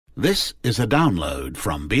This is a download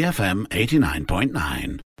from BFM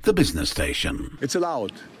 89.9, the business station. It's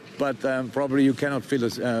allowed, but probably you cannot fill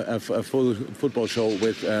a full football show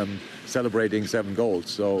with celebrating 7 goals.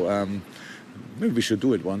 So maybe we should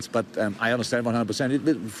do it once, but I understand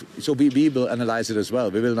 100%. So we will analyze it as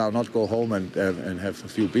well. We will now not go home and have a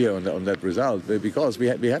few beer on that result, because we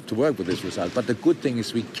have to work with this result. But the good thing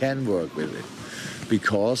is we can work with it,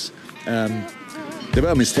 because there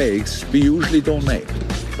were mistakes we usually don't make.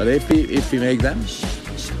 But if we make them,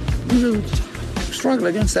 we will struggle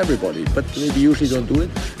against everybody. But we usually don't do it,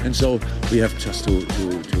 and so we have just to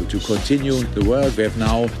continue the work. We have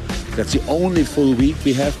now. That's the only full week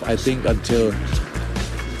we have, I think, until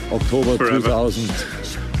October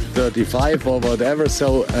 2035 or whatever.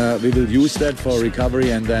 So we will use that for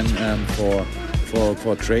recovery and then for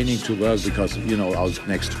training to work, because our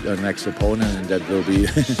next opponent, and that will be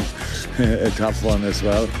a tough one as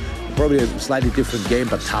well. Probably a slightly different game,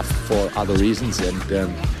 but tough for other reasons, and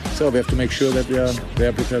so we have to make sure that we are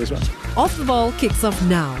prepared as well. Off the Ball kicks off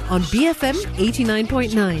now on BFM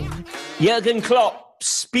 89.9. Jurgen Klopp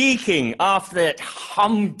speaking after that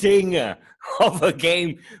humdinger of a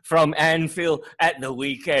game from Anfield at the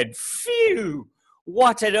weekend. Phew!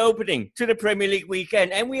 What an opening to the Premier League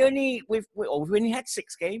weekend. And we've only had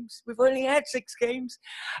 6 games. We've only had 6 games.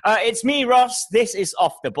 It's me, Ross. This is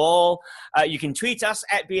Off the Ball. You can tweet us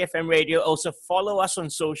at BFM Radio. Also follow us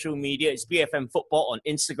on social media. It's BFM Football on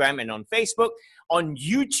Instagram and on Facebook. On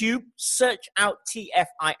YouTube, search out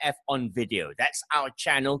TFIF on video. That's our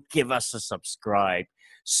channel. Give us a subscribe.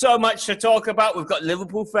 So much to talk about. We've got a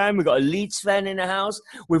Liverpool fan. We've got a Leeds fan in the house.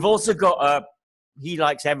 We've also got He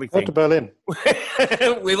Likes Everything. Go to Berlin.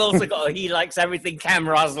 We've also got a He Likes Everything Cam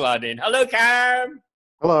Raslan in. Hello, Cam.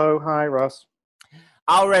 Hello. Hi, Ross.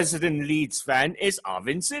 Our resident Leeds fan is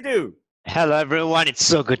Arvin Sidhu. Hello, everyone. It's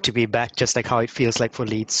so good to be back, just like how it feels like for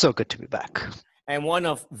Leeds. So good to be back. And one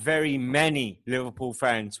of very many Liverpool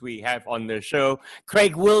fans we have on the show,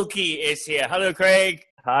 Craig Wilkie, is here. Hello, Craig.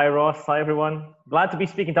 Hi, Ross. Hi, everyone. Glad to be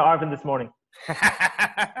speaking to Arvin this morning.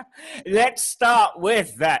 Let's start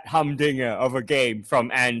with that humdinger of a game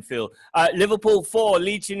from Anfield. Liverpool 4,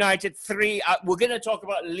 Leeds United 3. We're going to talk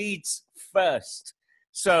about Leeds first.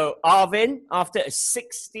 So, Arvin, after a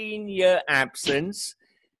 16-year absence,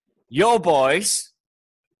 your boys,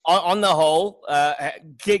 on the whole,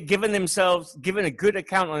 given a good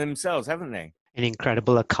account on themselves, haven't they? An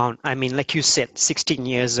incredible account. I mean, like you said, 16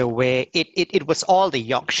 years away. It was all the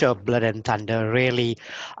Yorkshire blood and thunder, really.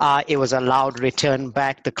 It was a loud return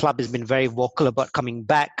back. The club has been very vocal about coming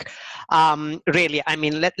back. Really, I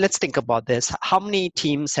mean, let's think about this. How many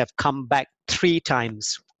teams have come back 3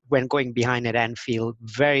 times when going behind at Anfield?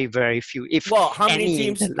 Very, very few. How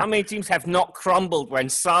many teams have not crumbled when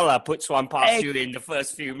Salah puts one past you in the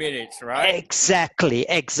first few minutes, right? Exactly.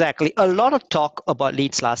 A lot of talk about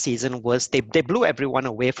Leeds last season was they blew everyone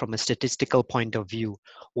away from a statistical point of view.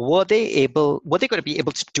 Were they going to be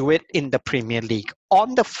able to do it in the Premier League?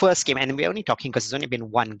 On the first game, and we're only talking because it's only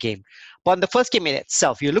been 1 game, but on the first game in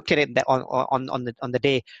itself, you looked at it on the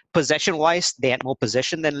day, possession-wise, they had more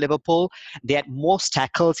possession than Liverpool. They had most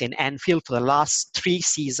tackles in Anfield for the last 3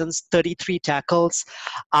 seasons, 33 tackles.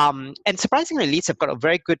 And surprisingly, Leeds have got a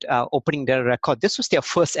very good opening day record. This was their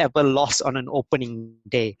first ever loss on an opening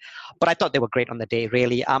day, but I thought they were great on the day,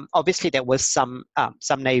 really. Obviously, there was some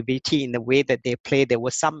naivety in the way that they played. There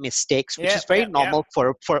were some mistakes, which is very normal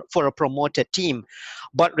for a promoted team.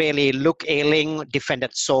 But really, Luke Ayling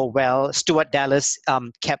defended so well. Stuart Dallas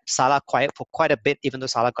kept Salah quiet for quite a bit, even though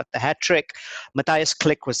Salah got the hat-trick. Matthias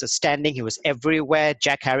Klick was outstanding. He was everywhere.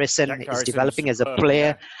 Jack Harrison is developing as a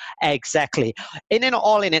player. Yeah. Exactly. And then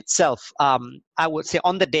all in itself, I would say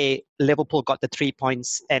on the day, Liverpool got the 3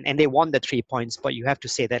 points and they won the 3 points, but you have to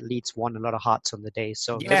say that Leeds won a lot of hearts on the day.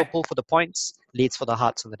 So Liverpool for the points, Leeds for the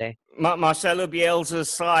hearts on the day. Marcelo Bielsa's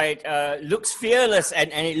side looks fearless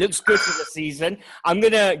and it looks good for the season. I'm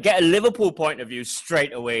going to get a Liverpool point of view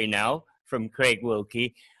straight away now from Craig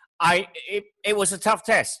Wilkie. It was a tough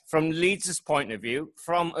test from Leeds' point of view.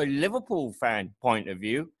 From a Liverpool fan point of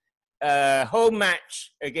view, home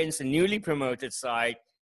match against a newly promoted side,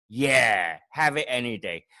 have it any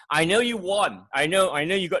day. I know you won. I know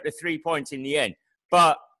you got the 3 points in the end,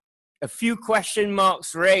 but a few question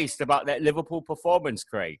marks raised about that Liverpool performance,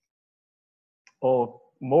 Craig. Oh,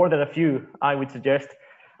 more than a few, I would suggest.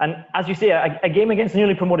 And as you say, a game against a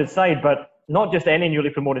newly promoted side, but not just any newly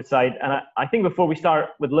promoted side. And I think before we start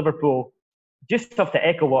with Liverpool, just have to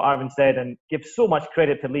echo what Arvin said and give so much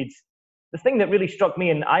credit to Leeds. The thing that really struck me,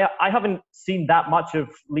 and I haven't seen that much of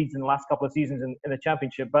Leeds in the last couple of seasons in the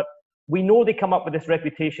Championship, but we know they come up with this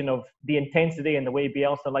reputation of the intensity and the way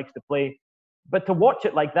Bielsa likes to play. But to watch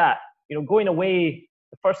it like that, going away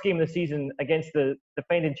the first game of the season against the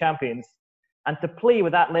defending champions, and to play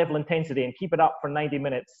with that level of intensity and keep it up for 90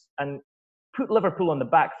 minutes and put Liverpool on the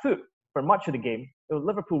back foot for much of the game.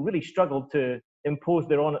 Liverpool really struggled to impose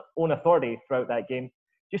their own authority throughout that game.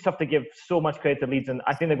 Just have to give so much credit to Leeds, and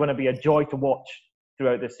I think they're going to be a joy to watch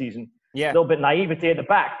throughout this season. Yeah. A little bit naivety at the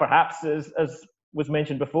back, perhaps, as was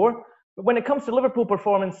mentioned before. But when it comes to Liverpool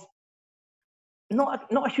performance, not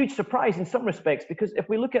a huge surprise in some respects, because if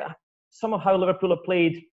we look at some of how Liverpool have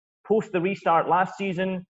played post the restart last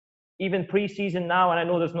season, even pre-season now, and I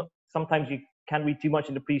know sometimes you can't read too much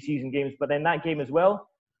into pre-season games, but then that game as well,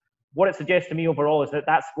 what it suggests to me overall is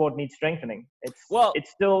that squad needs strengthening.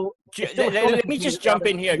 Let me just jump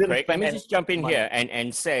in here, Craig. Let me just jump in here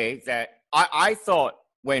and say that I thought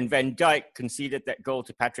when Van Dijk conceded that goal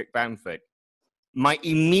to Patrick Bamford, my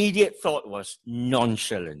immediate thought was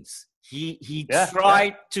nonchalance. He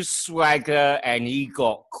tried to swagger and he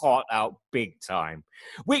got caught out big time,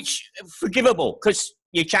 which forgivable because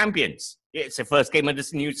you're champions. It's the first game of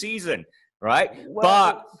this new season, right?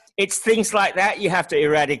 But it's things like that you have to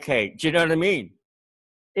eradicate. Do you know what I mean?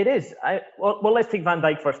 It is. Well, let's take Van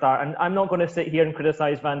Dijk for a start. And I'm not going to sit here and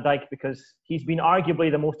criticise Van Dijk because he's been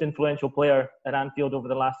arguably the most influential player at Anfield over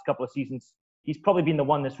the last couple of seasons. He's probably been the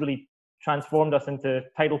one that's really transformed us into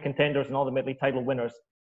title contenders and ultimately title winners.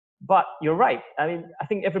 But you're right. I mean, I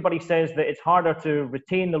think everybody says that it's harder to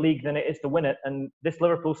retain the league than it is to win it. And this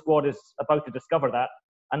Liverpool squad is about to discover that.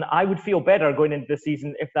 And I would feel better going into this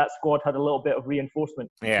season if that squad had a little bit of reinforcement.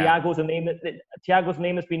 Yeah. Thiago's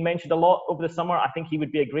name has been mentioned a lot over the summer. I think he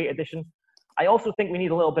would be a great addition. I also think we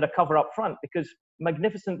need a little bit of cover up front because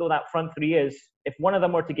magnificent though that front three is, if one of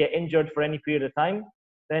them were to get injured for any period of time,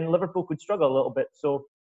 then Liverpool could struggle a little bit. So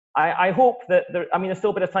I hope that there's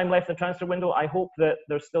still a bit of time left in the transfer window. I hope that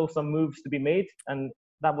there's still some moves to be made, and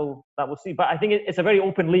that will see. But I think it's a very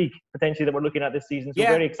open league potentially that we're looking at this season. So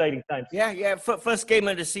very exciting times. Yeah. First game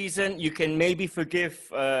of the season, you can maybe forgive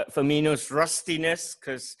Firmino's rustiness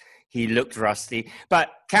because he looked rusty. But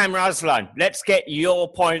Cam Raslan, let's get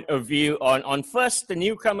your point of view on first the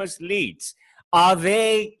newcomers Leeds. Are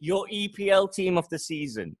they your EPL team of the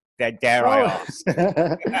season? Dare I ask?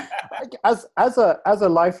 As a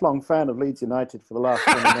lifelong fan of Leeds United for the last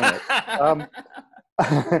 20 minutes,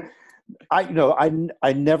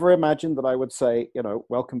 I never imagined that I would say,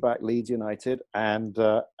 welcome back Leeds United, and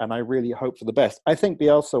I really hope for the best. I think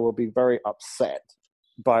Bielsa will be very upset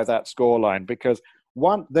by that scoreline because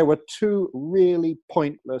there were two really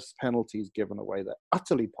pointless penalties given away there,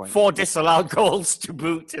 utterly pointless. 4 disallowed goals to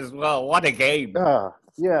boot as well. What a game!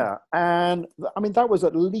 Yeah, and I mean that was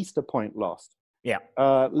at least a point lost. Yeah,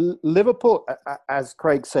 Liverpool, as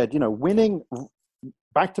Craig said, winning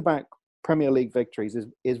back-to-back Premier League victories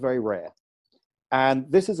is very rare,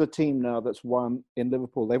 and this is a team now that's won in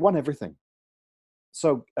Liverpool. They won everything.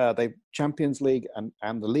 So they Champions League and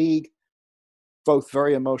the league, both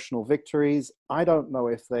very emotional victories. I don't know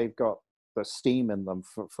if they've got the steam in them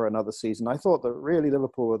for another season. I thought that really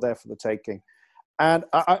Liverpool were there for the taking. And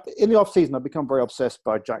in the off-season, I've become very obsessed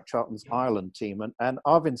by Jack Charlton's Ireland team. And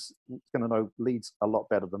Arvin's going to know Leeds a lot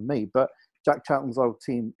better than me. But Jack Charlton's old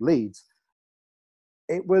team, Leeds,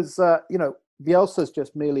 it was, Bielsa's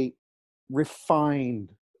just merely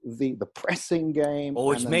refined the pressing game.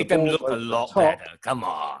 Oh, it's made them look a lot better. Come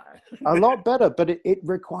on. A lot better, but it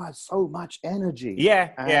requires so much energy.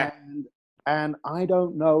 Yeah. And I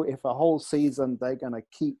don't know if a whole season they're going to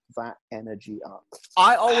keep that energy up.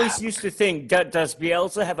 I always used to think, does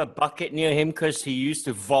Bielsa have a bucket near him because he used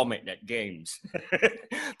to vomit at games?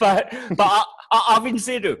 but Arvin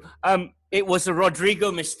Sidhu, it was a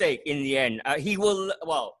Rodrigo mistake in the end.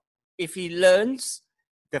 If he learns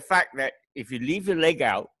the fact that if you leave your leg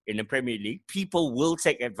out in the Premier League, people will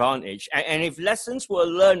take advantage. And if lessons were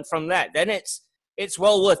learned from that, then it's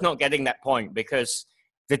well worth not getting that point because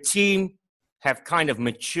the team have kind of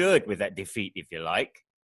matured with that defeat, if you like.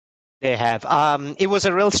 They have. It was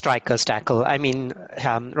a real striker's tackle. I mean,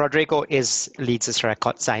 Rodrigo is Leeds'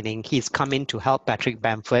 record signing. He's come in to help Patrick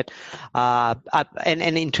Bamford.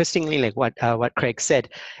 And interestingly, like what Craig said,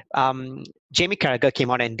 Jamie Carragher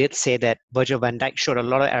came out and did say that Virgil van Dijk showed a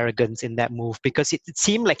lot of arrogance in that move because it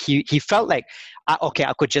seemed like he felt like, okay,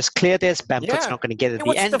 I could just clear this. Bamford's not going to get at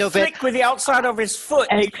the end of it. It was the flick with the outside of his foot.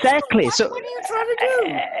 Exactly. What are you trying to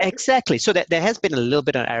do? Exactly. So that there has been a little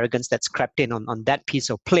bit of arrogance that's crept in on that piece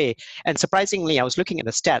of play. And surprisingly, I was looking at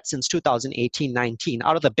the stats since 2018-19.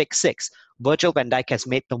 Out of the big six, Virgil van Dijk has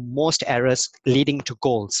made the most errors leading to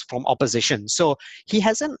goals from opposition. So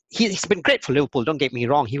he's been great for Liverpool, don't get me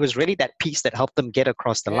wrong. He was really that piece that helped them get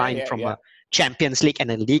across the line from a Champions League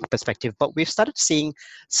and a league perspective, but we've started seeing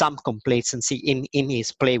some complacency in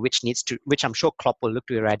his play, which I'm sure Klopp will look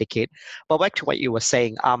to eradicate. But back to what you were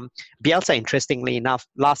saying, Bielsa, interestingly enough,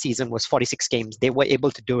 last season was 46 games. They were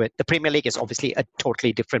able to do it. The Premier League is obviously a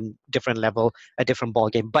totally different level, a different ball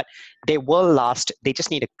game, but they will last. They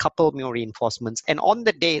just need a couple more reinforcements. And on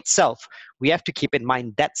the day itself, we have to keep in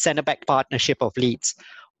mind that centre-back partnership of Leeds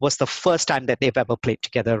was the first time that they've ever played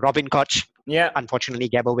together. Robin Koch, unfortunately,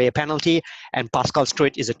 gave away a penalty, and Pascal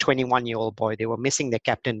Struijk is a 21-year-old boy. They were missing their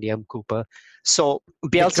captain, Liam Cooper. So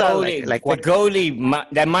Bielsa, the goalie,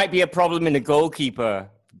 there might be a problem in the goalkeeper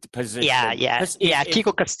position.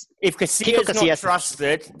 If Casillas not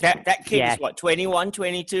trusted, that kid is what, 21,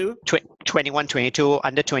 22? 21, 22,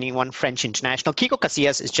 under 21 French international. Kiko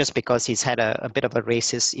Casillas is just because he's had a bit of a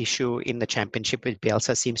racist issue in the championship, which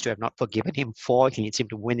Bielsa seems to have not forgiven him for. He needs him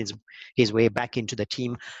to win his way back into the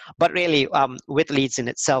team. But really, with Leeds in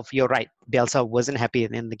itself, you're right. Bielsa wasn't happy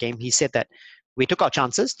in the game. He said that we took our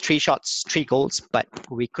chances, 3 shots, 3 goals, but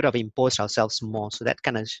we could have imposed ourselves more. So that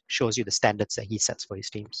kind of shows you the standards that he sets for his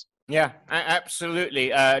teams. Yeah,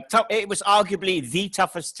 absolutely. It was arguably the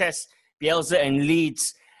toughest test Bielsa and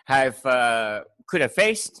Leeds could have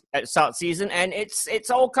faced at the start of the season, and it's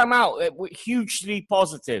all come out hugely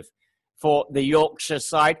positive for the Yorkshire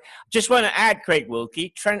side. Just want to add, Craig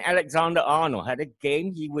Wilkie, Trent Alexander-Arnold had a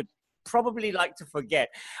game he would probably like to forget.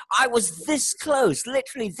 I was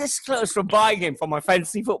literally this close from buying him for my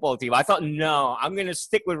fantasy football team. I thought, no, I'm going to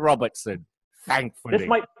stick with Robertson. Thankfully.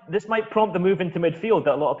 This might prompt the move into midfield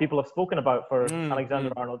that a lot of people have spoken about for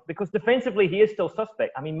Alexander-Arnold, because defensively he is still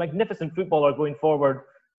suspect. I mean, magnificent footballer going forward,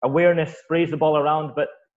 awareness, sprays the ball around, but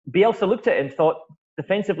Bielsa looked at it and thought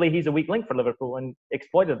defensively he's a weak link for Liverpool and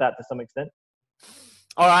exploited that to some extent.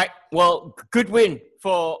 All right, well, good win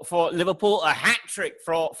for Liverpool. A hat-trick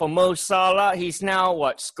for Mo Salah. He's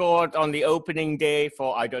now, scored on the opening day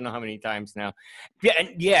for I don't know how many times now.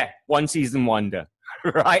 Yeah, one season wonder,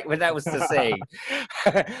 right? But that was the saying.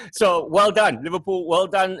 So, well done, Liverpool. Well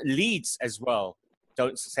done, Leeds as well.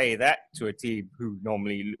 Don't say that to a team who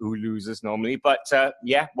loses normally. But,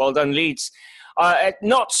 well done, Leeds.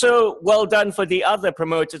 Not so well done for the other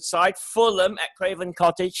promoted side, Fulham at Craven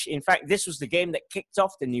Cottage. In fact, this was the game that kicked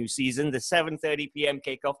off the new season, the 7:30 p.m.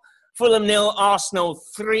 kickoff. Fulham 0, Arsenal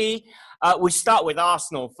 3. We start with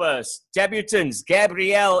Arsenal first. Debutants,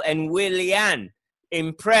 Gabriel and Willian.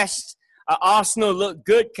 Impressed. Arsenal looked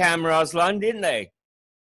good, Cam Raslan, didn't they?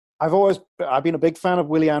 I've been a big fan of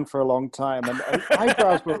Willian for a long time, and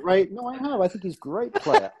eyebrows were raised. No, I have. I think he's a great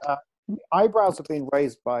player. Eyebrows have been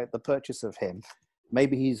raised by the purchase of him.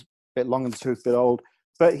 Maybe he's a bit long in the tooth, a bit old,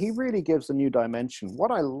 but he really gives a new dimension.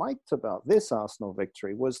 What I liked about this Arsenal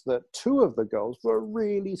victory was that 2 of the goals were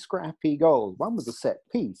really scrappy goals. One was a set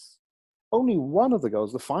piece. Only one of the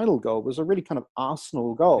goals, the final goal, was a really kind of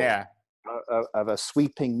Arsenal goal. Yeah. Of a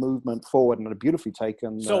sweeping movement forward and a beautifully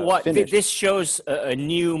taken finish. This shows a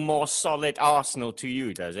new, more solid Arsenal to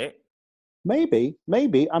you, does it? Maybe.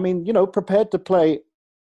 I mean, prepared to play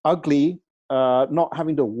ugly, not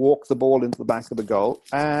having to walk the ball into the back of the goal,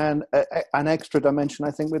 and an extra dimension,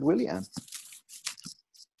 I think, with Willian.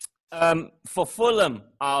 For Fulham,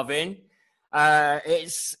 Arvin,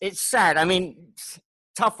 it's sad. I mean,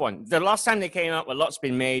 tough one. The last time they came up, a lot's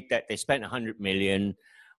been made that they spent 100 million.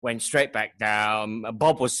 Went straight back down.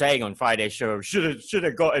 Bob was saying on Friday's show, should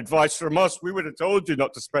have got advice from us. We would have told you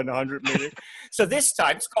not to spend 100 million. So this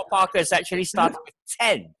time, Scott Parker has actually started with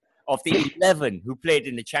 10 of the 11 who played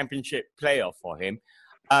in the championship playoff for him.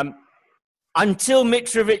 Until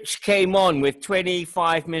Mitrovic came on with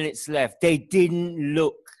 25 minutes left, they didn't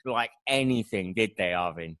look like anything, did they,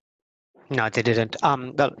 Arvin? No, they didn't.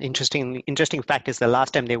 The interesting fact is the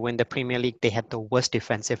last time they won the Premier League, they had the worst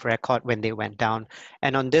defensive record when they went down.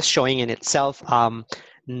 And on this showing in itself,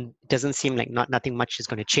 doesn't seem like nothing much is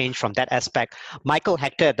going to change from that aspect. Michael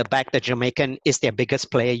Hector at the back, the Jamaican, is their biggest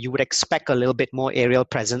player. You would expect a little bit more aerial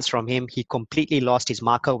presence from him. He completely lost his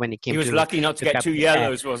marker when he came. He was lucky not to get 2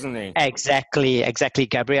 yellows, wasn't he? Exactly.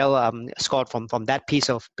 Gabriel scored from that piece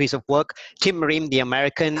of work. Tim Ream, the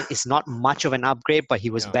American, is not much of an upgrade, but he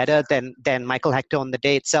was better than Michael Hector on the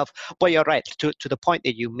day itself. But you're right, to the point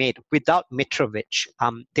that you made. Without Mitrovic,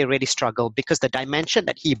 they really struggle because the dimension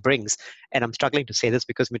that he brings, and I'm struggling to say this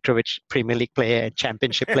because Mitrovic, Premier League player and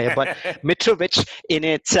Championship player, but Mitrovic in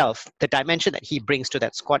itself, the dimension that he brings to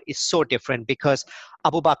that squad is so different because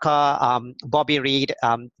Abubakar, Bobby Reid,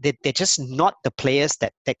 they're just not the players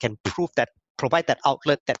that can prove that provide that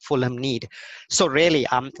outlet that Fulham need. So really,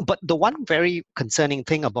 but the one very concerning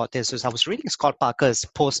thing about this is I was reading Scott Parker's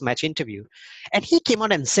post-match interview, and he came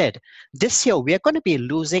out and said, this year we are going to be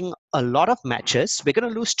losing a lot of matches. We're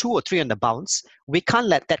going to lose 2 or 3 on the bounce. We can't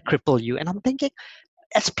let that cripple you. And I'm thinking,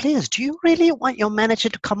 as players, do you really want your manager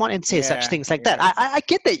to come on and say such things like that? I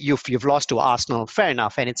get that you've lost to Arsenal, fair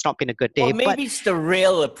enough, and it's not been a good day. Well, maybe it's the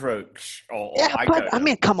real approach. I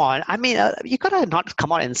mean, come on. I mean, you gotta not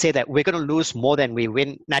come out and say that we're gonna lose more than we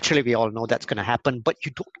win. Naturally, we all know that's gonna happen, but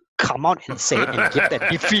you don't come out and say it and give that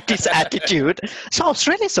defeatist attitude. So I was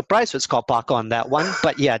really surprised with Scott Parker on that one.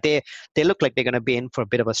 But yeah, they look like they're gonna be in for a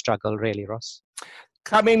bit of a struggle, really, Ross.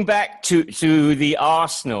 Coming back to the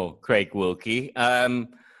Arsenal, Craig Wilkie,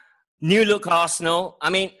 new look Arsenal. I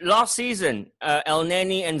mean, last season, El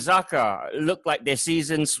Neni and Xhaka looked like their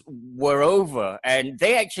seasons were over, and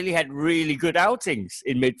they actually had really good outings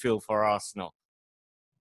in midfield for Arsenal.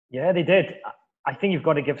 Yeah, they did. I think you've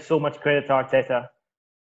got to give so much credit to Arteta.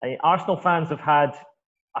 Arsenal fans have had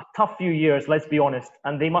a tough few years, let's be honest,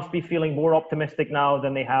 and they must be feeling more optimistic now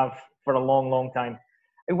than they have for a long, long time.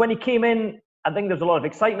 When he came in, I think there's a lot of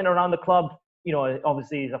excitement around the club. You know,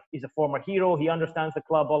 obviously he's a former hero. He understands the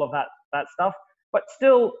club, all of that stuff. But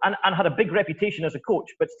still, and had a big reputation as a coach,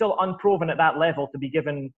 but still unproven at that level to be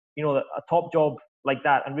given, you know, a top job like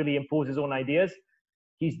that and really impose his own ideas.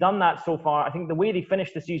 He's done that so far. I think the way they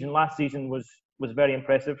finished the season last season was very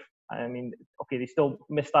impressive. I mean, okay, they still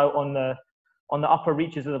missed out on the upper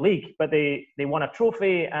reaches of the league, but they won a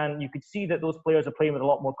trophy, and you could see that those players are playing with a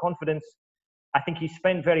lot more confidence. I think he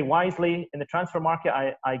spent very wisely in the transfer market.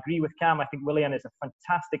 I agree with Cam. I think Willian is a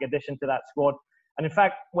fantastic addition to that squad. And in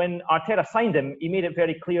fact, when Arteta signed him, he made it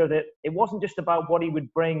very clear that it wasn't just about what he would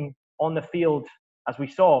bring on the field, as we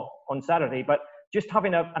saw on Saturday, but just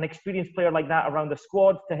having an experienced player like that around the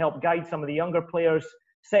squad to help guide some of the younger players,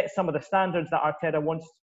 set some of the standards that Arteta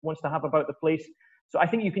wants to have about the place. So I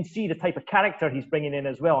think you can see the type of character he's bringing in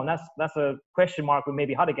as well. And that's a question mark we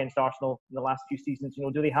maybe had against Arsenal in the last few seasons. You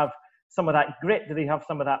know, do they have some of that grit? Do they have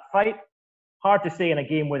some of that fight? Hard to say in a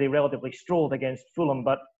game where they relatively strolled against Fulham,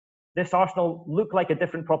 but this Arsenal look like a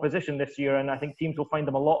different proposition this year, and I think teams will find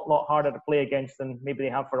them a lot harder to play against than maybe they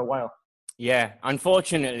have for a while. Yeah,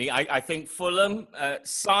 unfortunately, I think Fulham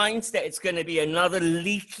signs that it's going to be another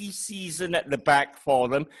leaky season at the back for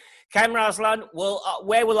them. Cam Raslan,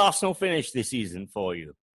 where will Arsenal finish this season for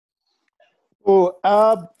you? Well,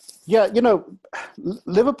 yeah, you know,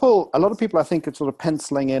 Liverpool, a lot of people, I think, are sort of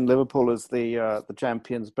penciling in Liverpool as the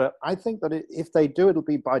champions, but I think that if they do, it'll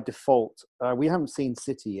be by default. We haven't seen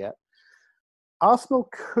City yet. Arsenal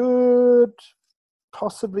could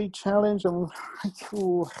possibly challenge them.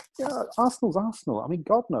 Yeah, Arsenal's Arsenal. I mean,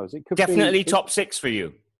 God knows. It could definitely top 6 for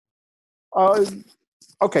you.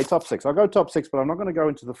 Okay, top 6. I'll go top 6, but I'm not going to go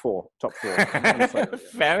into the top 4.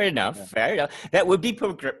 Fair enough. That would be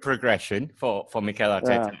progression for Mikel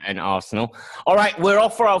Arteta and Arsenal. All right, we're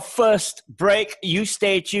off for our first break. You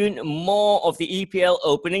stay tuned. More of the EPL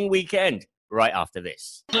opening weekend right after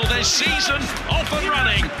this. Their season off and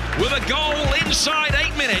running with a goal inside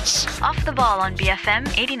 8 minutes. Off the ball on BFM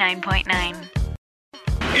 89.9.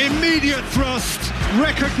 Immediate thrust,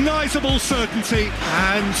 recognisable certainty,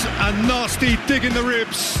 and a nasty dig in the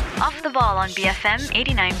ribs. Off the ball on BFM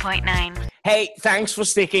 89.9. Hey, thanks for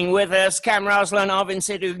sticking with us. Cam Raslan, Arvin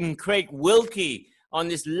Sidhu, and Craig Wilkie on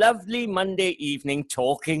this lovely Monday evening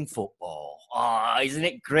talking football. Isn't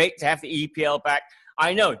it great to have the EPL back?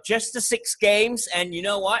 I know, just the 6 games, and you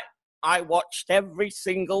know what? I watched every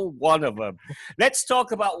single one of them. Let's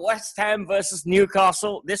talk about West Ham versus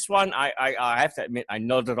Newcastle. This one, I have to admit, I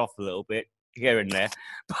nodded off a little bit here and there,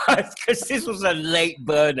 but because this was a late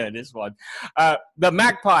burner, this one. The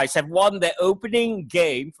Magpies have won their opening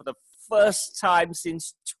game for the first time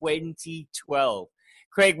since 2012.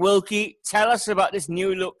 Craig Wilkie, tell us about this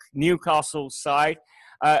new look Newcastle side.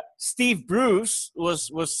 Steve Bruce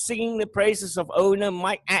was singing the praises of owner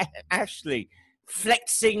Mike Ashley,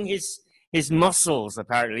 flexing his muscles,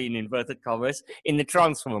 apparently, in inverted commas, in the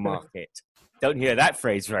transfer market. Don't hear that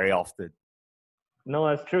phrase very often. No,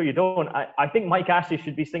 that's true. You don't. I think Mike Ashley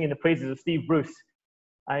should be singing the praises of Steve Bruce.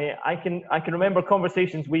 I can remember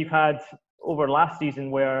conversations we've had over last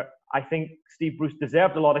season where I think Steve Bruce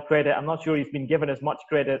deserved a lot of credit. I'm not sure he's been given as much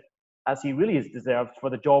credit as he really has deserved for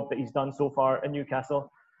the job that he's done so far in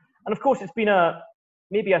Newcastle. And of course, it's been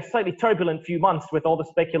maybe a slightly turbulent few months with all the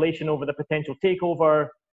speculation over the potential takeover.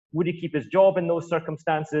 Would he keep his job in those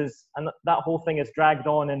circumstances? And that whole thing has dragged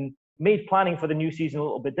on and made planning for the new season a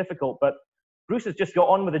little bit difficult. But Bruce has just got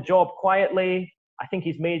on with the job quietly. I think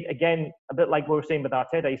he's made, again, a bit like what we were saying with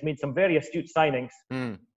Arteta, he's made some very astute signings.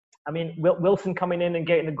 I mean, Wilson coming in and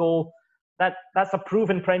getting the goal, that's a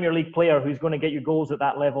proven Premier League player who's going to get you goals at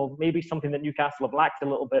that level. Maybe something that Newcastle have lacked a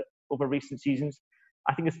little bit over recent seasons.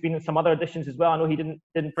 I think there's been some other additions as well. I know he didn't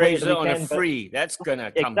play at the weekend, on a free. That's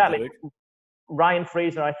gonna come exactly. good. Ryan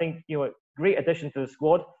Fraser, I think, a great addition to the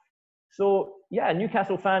squad. So yeah,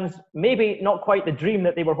 Newcastle fans, maybe not quite the dream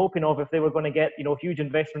that they were hoping of if they were going to get huge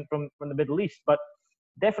investment from the Middle East, but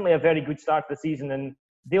definitely a very good start to the season, and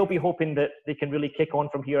they'll be hoping that they can really kick on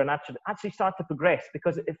from here and actually start to progress,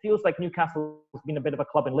 because it feels like Newcastle has been a bit of a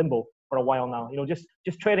club in limbo for a while now.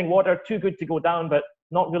 Just treading water, too good to go down, but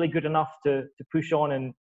not really good enough to push on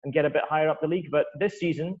and get a bit higher up the league. But this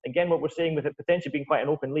season, again, what we're saying with it potentially being quite an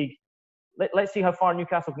open league, let's see how far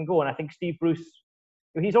Newcastle can go. And I think Steve Bruce,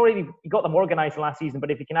 he got them organised last season,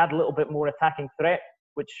 but if he can add a little bit more attacking threat,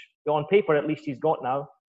 which on paper at least he's got now,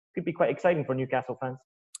 could be quite exciting for Newcastle fans.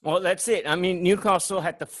 Well, that's it. I mean, Newcastle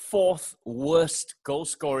had the 4th worst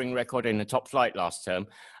goal-scoring record in the top flight last term.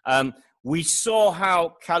 We saw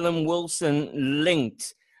how Callum Wilson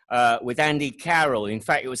linked with Andy Carroll. In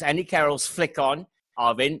fact, it was Andy Carroll's flick on,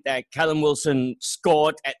 Arvin, that Callum Wilson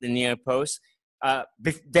scored at the near post.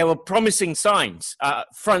 There were promising signs.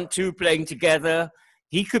 Front two playing together.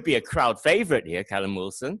 He could be a crowd favourite here, Callum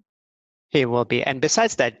Wilson. He will be. And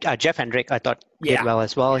besides that, Jeff Hendrick, I thought, did well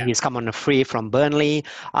as well. Yeah. He's come on a free from Burnley.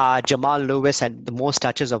 Jamal Lewis had the most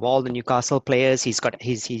touches of all the Newcastle players. He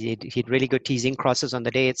had really good teasing crosses on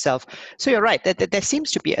the day itself. So you're right. There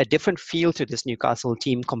seems to be a different feel to this Newcastle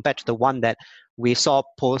team compared to the one that we saw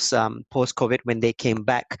post-COVID when they came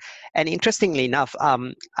back. And interestingly enough,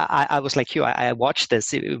 I was like you. I watched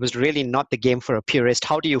this. It was really not the game for a purist.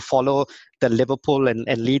 How do you follow the Liverpool and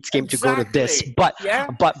Leeds game to go to this? But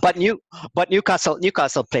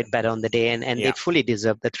Newcastle played better on the day, and they fully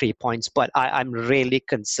deserved the 3 points. But I'm really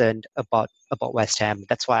concerned about West Ham.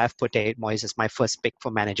 That's why I've put David Moyes as my first pick for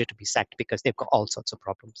manager to be sacked, because they've got all sorts of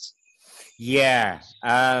problems. Yeah,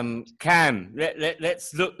 Cam,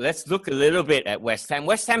 let's look a little bit at West Ham.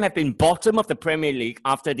 West Ham have been bottom of the Premier League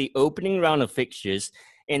after the opening round of fixtures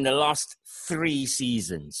in the last 3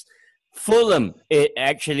 seasons. Fulham, it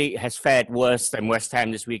actually has fared worse than West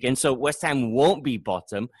Ham this weekend, so West Ham won't be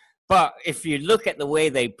bottom. But if you look at the way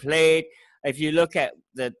they played, if you look at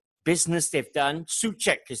the business they've done,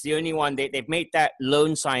 Souček is the only one. They've made that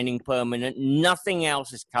loan signing permanent. Nothing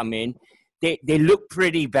else has come in. They look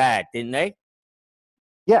pretty bad, didn't they?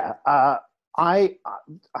 Yeah. They're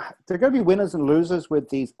going to be winners and losers with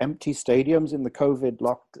these empty stadiums in the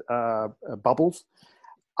COVID-locked bubbles.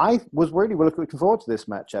 I was really looking forward to this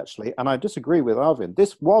match, actually, and I disagree with Arvin.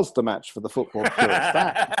 This was the match for the football purists.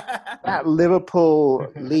 That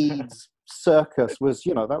Liverpool Leeds circus was,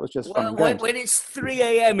 that was just fun. When it's 3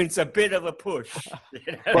 a.m., it's a bit of a push.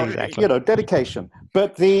 Well, exactly. Dedication.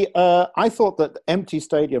 But I thought that the empty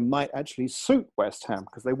stadium might actually suit West Ham,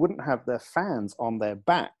 because they wouldn't have their fans on their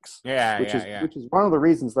backs, which is one of the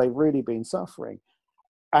reasons they've really been suffering.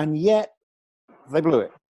 And yet, they blew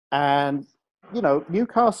it. And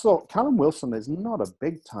Newcastle, Callum Wilson is not a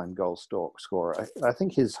big-time goal scorer. I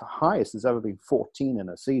think his highest has ever been 14 in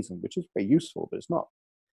a season, which is very useful, but it's not.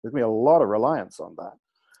 There's been a lot of reliance on that.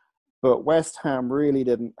 But West Ham really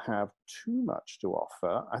didn't have too much to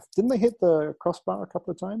offer. Didn't they hit the crossbar a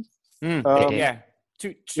couple of times? Two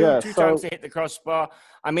times they hit the crossbar.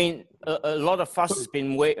 I mean, a lot of fuss has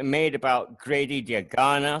been made about Grady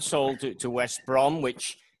Diagana, sold to West Brom,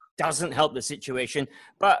 which doesn't help the situation.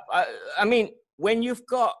 But, when you've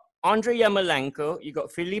got Andre Yarmolenko, you've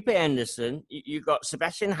got Felipe Anderson, you've got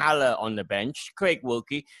Sebastian Haller on the bench, Craig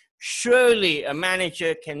Wilkie, surely a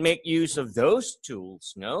manager can make use of those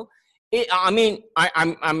tools, no? It's only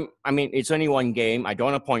one game. I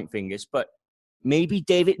don't want to point fingers, but maybe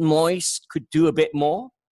David Moyes could do a bit more?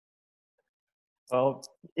 Well,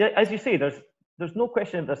 yeah, as you say, there's no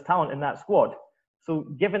question there's talent in that squad. So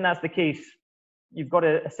given that's the case, you've got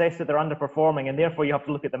to assess that they're underperforming, and therefore you have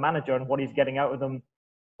to look at the manager and what he's getting out of them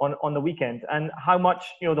on the weekend, and how much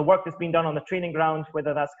the work that's been done on the training ground,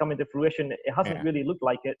 whether that's coming to fruition. It hasn't really looked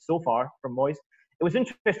like it so far from Moyes. It was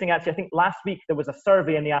interesting, actually. I think last week there was a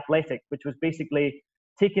survey in The Athletic, which was basically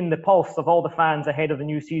taking the pulse of all the fans ahead of the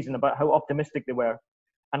new season about how optimistic they were.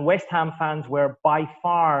 And West Ham fans were by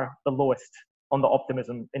far the lowest on the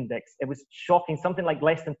optimism index. It was shocking. Something like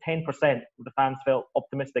less than 10% of the fans felt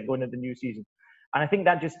optimistic going into the new season. And I think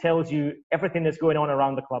that just tells you everything that's going on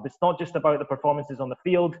around the club. It's not just about the performances on the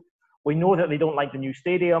field. We know that they don't like the new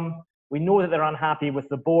stadium. We know that they're unhappy with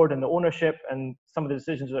the board and the ownership and some of the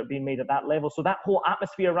decisions that are being made at that level. So that whole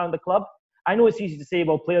atmosphere around the club, I know it's easy to say,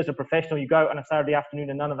 well, players are professional. You go out on a Saturday afternoon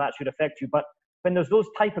and none of that should affect you. But when there's those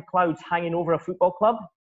type of clouds hanging over a football club,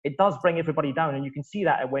 it does bring everybody down, and you can see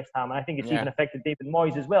that at West Ham. And I think it's even affected David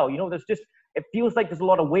Moyes as well. You know, it feels like there's a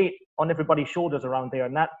lot of weight on everybody's shoulders around there,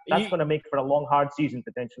 and that's going to make for a long, hard season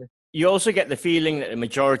potentially. You also get the feeling that the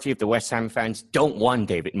majority of the West Ham fans don't want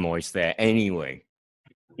David Moyes there anyway.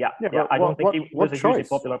 Yeah. I don't think he was a hugely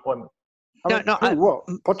popular appointment. What?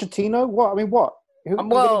 Pochettino? What? I mean, what?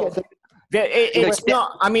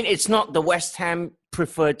 It's not the West Ham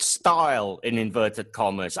preferred style in inverted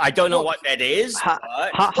commas. I don't know what that is. How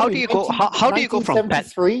do you go? How do you go from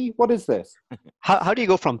 1973? What is this? How do you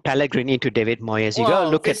go from Pellegrini to David Moyes? You got to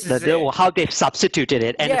look at how they've substituted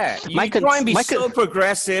it. And you try and be so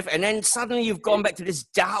progressive, and then suddenly you've gone back to this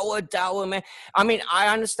dour man. I mean, I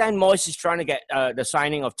understand Moyes is trying to get the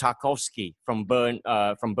signing of Tarkowski from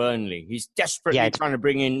Burnley. He's desperately trying to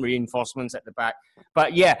bring in reinforcements at the back.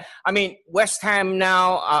 But I mean, West Ham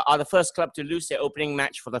now are the first club to lose their opening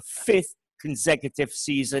match for the 5th consecutive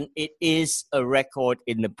season. It is a record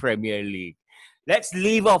in the Premier League. Let's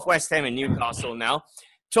leave off West Ham and Newcastle now.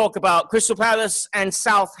 Talk about Crystal Palace and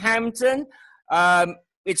Southampton.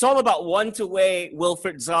 It's all about one-to-way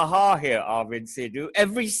Wilfred Zaha here, Arvind Sidhu.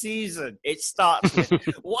 Every season it starts with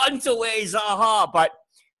one-to-way Zaha, but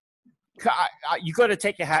you got to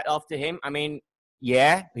take your hat off to him. I mean,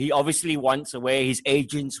 he obviously wants away. His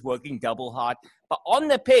agent's working double hard. But on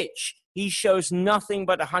the pitch, he shows nothing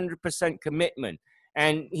but 100% commitment.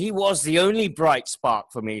 And he was the only bright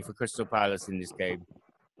spark for me for Crystal Palace in this game.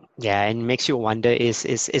 Yeah, and makes you wonder,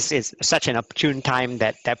 is such an opportune time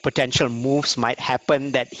that potential moves might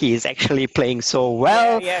happen, that he is actually playing so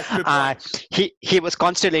well. He was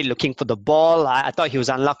constantly looking for the ball. I thought he was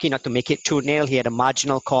unlucky not to make it 2-0. He had a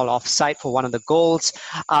marginal call offside for one of the goals.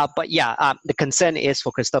 The concern is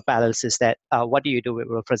for Crystal Palace is that what do you do with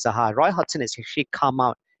Wilfred Zaha? Roy Hodgson has actually come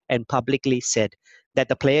out and publicly said that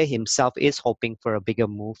the player himself is hoping for a bigger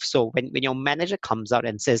move. So when your manager comes out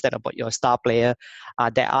and says that about your star player,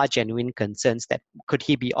 there are genuine concerns that could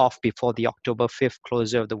he be off before the October 5th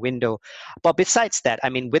closure of the window. But besides that, I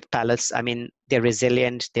mean, with Palace, I mean, they're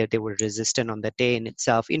resilient. They were resistant on the day in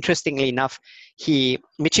itself. Interestingly enough, Michy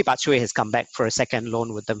Batshuayi has come back for a second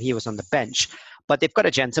loan with them. He was on the bench. But they've got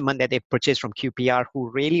a gentleman that they purchased from QPR who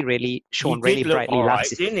really shone really brightly last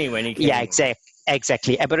season. Didn't he, when he came? Yeah,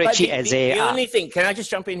 exactly. Eberechi the only thing, can I just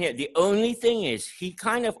jump in here? The only thing is he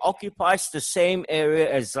kind of occupies the same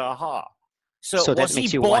area as Zaha. So was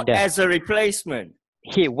he bought as a replacement?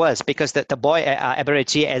 He was, because the boy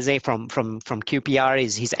Eberechi Eze from QPR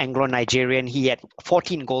he's Anglo-Nigerian. He had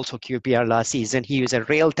 14 goals for QPR last season. He is a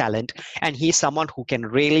real talent, and he's someone who can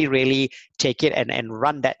really take it and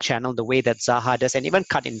run that channel the way that Zaha does, and even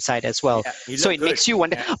cut inside as well. So it makes you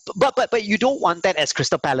wonder. Yeah. But you don't want that as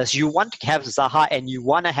Crystal Palace. You want to have Zaha and you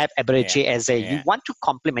want to have Eberechi Eze. You want to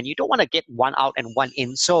complement. You don't want to get one out and one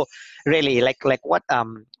in. So really, like what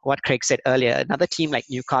Craig said earlier, another team like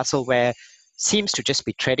Newcastle where seems to just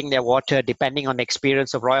be treading their water, depending on the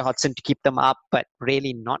experience of Roy Hodgson to keep them up, but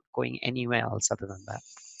really not going anywhere else other than that.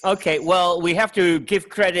 Okay, well, we have to give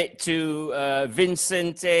credit to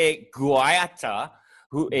Vincente Guaita,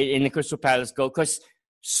 who in the Crystal Palace goal, because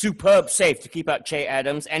superb save to keep out Che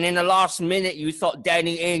Adams. And in the last minute, you thought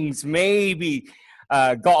Danny Ings maybe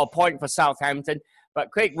got a point for Southampton. But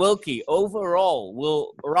Craig Wilkie,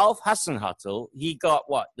 overall, Ralph Hasenhüttl, he got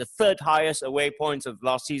the third highest away points of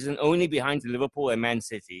last season, only behind Liverpool and Man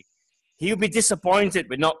City. He'll be disappointed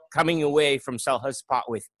with not coming away from Selhurst Park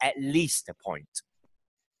with at least a point.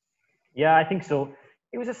 Yeah, I think so.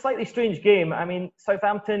 It was a slightly strange game. I mean,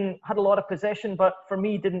 Southampton had a lot of possession, but for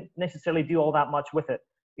me, didn't necessarily do all that much with it.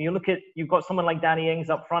 When you look at, you've got someone like Danny Ings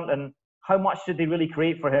up front, and how much did they really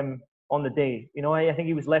create for him on the day? You know, I think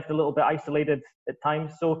he was left a little bit isolated at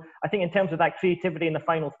times. So I think in terms of that creativity in the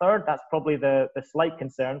final third, that's probably the slight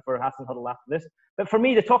concern for Hasenhüttl after this. But for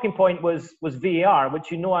me, the talking point was VAR,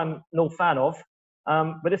 which I'm no fan of.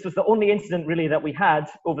 But this was the only incident really that we had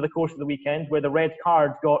over the course of the weekend where the red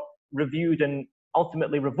card got reviewed and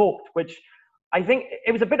ultimately revoked, which I think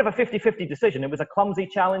it was a bit of a 50-50 decision. It was a clumsy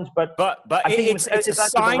challenge, but it's a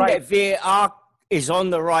sign that VAR is on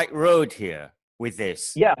the right road here with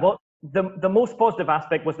this. Yeah, well, the most positive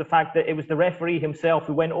aspect was the fact that it was the referee himself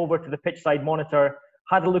who went over to the pitchside monitor,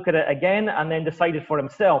 had a look at it again, and then decided for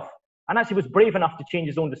himself. And actually was brave enough to change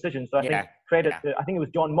his own decision. So I think I think it was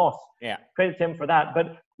John Moss. Yeah. Credit to him for that.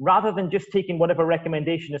 But rather than just taking whatever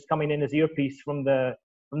recommendation is coming in his earpiece from the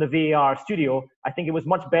VAR studio, I think it was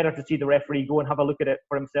much better to see the referee go and have a look at it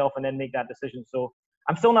for himself and then make that decision. So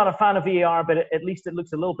I'm still not a fan of VAR, but at least it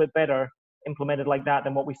looks a little bit better implemented like that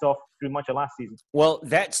than what we saw through much of last season. Well,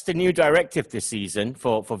 that's the new directive this season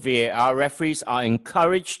for VAR. Referees are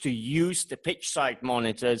encouraged to use the pitch side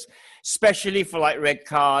monitors, especially for like red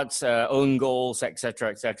cards, own goals, etc.,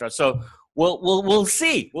 etc. So we'll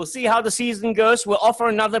see. We'll see how the season goes. We'll offer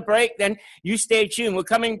another break. Then you stay tuned. We're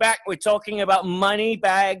coming back. We're talking about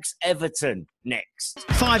Moneybags Everton next.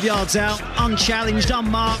 5 yards out, unchallenged,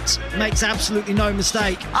 unmarked, makes absolutely no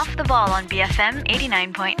mistake. Off the ball on BFM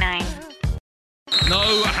 89.9.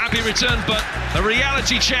 No happy return, but a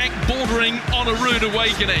reality check bordering on a rude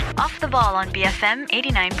awakening. Off the ball on BFM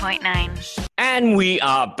 89.9. And we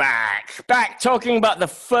are back talking about the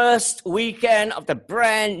first weekend of the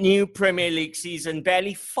brand new Premier League season.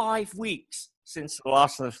 Barely 5 weeks since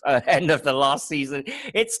the end of the last season.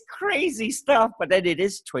 It's crazy stuff, but then it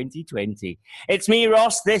is 2020. It's me,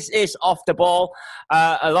 Ross. This is Off the Ball,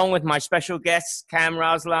 along with my special guests, Cam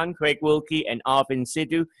Raslan, Craig Wilkie, and Arvin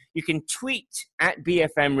Sidhu. You can tweet at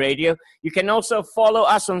BFM Radio. You can also follow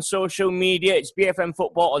us on social media. It's BFM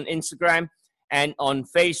Football on Instagram and on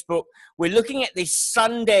Facebook. We're looking at the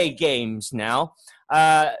Sunday games now.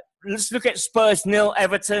 Let's look at Spurs 0,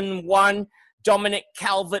 Everton 1. Dominic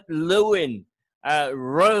Calvert-Lewin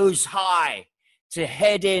rose high to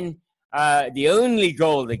head in the only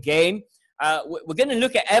goal of the game. We're going to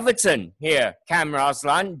look at Everton here, Cam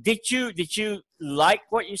Raslan. Did you like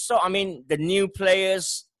what you saw? I mean, the new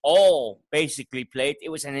players all basically played. It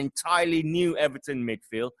was an entirely new Everton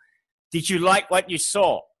midfield. Did you like what you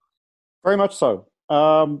saw? Very much so.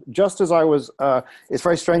 Just as I was, it's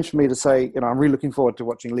very strange for me to say, I'm really looking forward to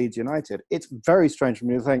watching Leeds United. It's very strange for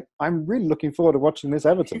me to think, I'm really looking forward to watching this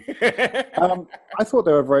Everton. I thought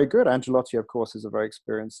they were very good. Ancelotti, of course, is a very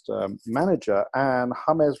experienced manager. And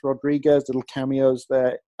James Rodriguez, little cameos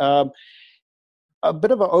there. A bit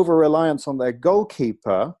of an over-reliance on their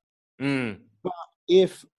goalkeeper. But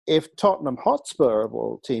if Tottenham Hotspur, of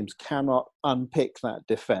all teams, cannot unpick that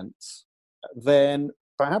defence, then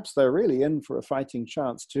perhaps they're really in for a fighting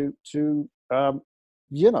chance to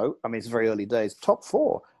it's very early days, top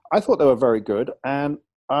 4. I thought they were very good. And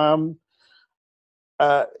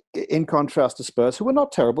in contrast to Spurs, who were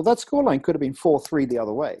not terrible, that scoreline could have been 4-3 the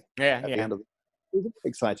other way. The end of it was an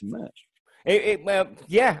exciting match.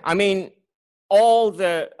 I mean,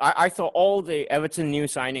 I thought all the Everton new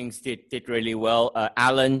signings did really well.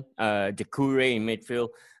 Allen, Doucouré in midfield.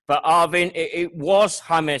 But Arvin, it was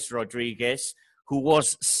James Rodriguez who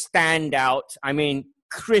was standout. I mean,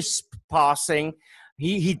 crisp passing.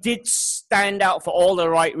 He did stand out for all the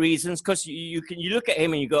right reasons, because you look at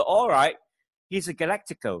him and you go, all right, he's a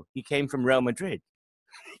Galactico. He came from Real Madrid.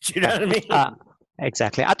 Do you know what I mean?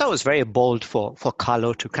 Exactly. I thought it was very bold for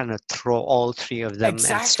Carlo to kind of throw all three of them and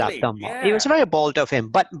start them. Yeah. It was very bold of him.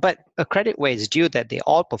 But a credit where it's due that they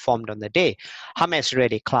all performed on the day. James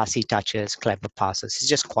really classy touches, clever passes. It's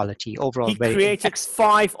just quality overall. He created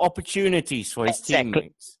 5 opportunities for his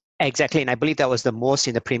teammates. Exactly, and I believe that was the most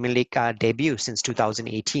in the Premier League debut since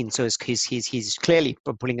 2018. So he's clearly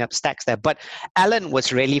putting up stacks there. But Allen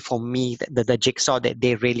was really, for me, the jigsaw that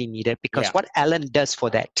they really needed, because what Allen does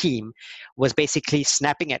for that team was basically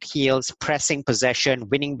snapping at heels, pressing possession,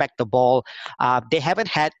 winning back the ball. They haven't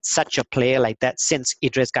had such a player like that since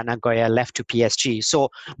Idris Gana Gueye left to PSG. So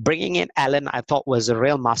bringing in Allen, I thought, was a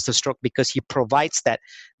real masterstroke, because he provides that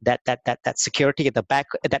security at the back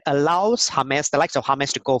that allows James, the likes of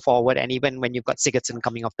James, to go forward, and even when you've got Sigurdsson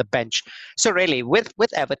coming off the bench. So really, with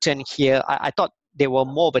Everton here, I thought they were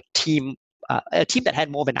more of a team that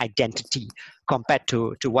had more of an identity compared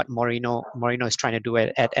to what Mourinho is trying to do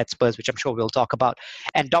at Spurs, which I'm sure we'll talk about.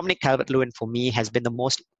 And Dominic Calvert-Lewin, for me, has been the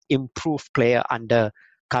most improved player under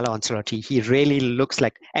Carlo Ancelotti. He really looks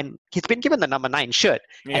like, and he's been given the number 9 shirt,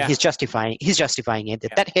 and he's justifying it.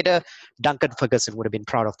 That header, Duncan Ferguson would have been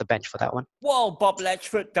proud of the bench for that one. Well, Bob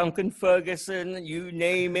Letchford, Duncan Ferguson, you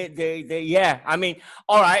name it. I mean,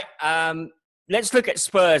 all right. Let's look at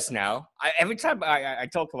Spurs now. Every time I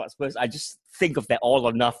talk about Spurs, I just think of that All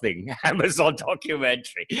or Nothing Amazon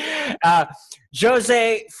documentary.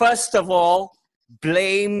 Jose, first of all,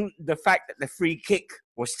 blame the fact that the free kick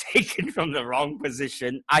was taken from the wrong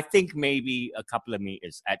position. I think maybe a couple of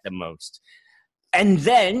meters at the most. And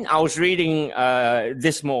then I was reading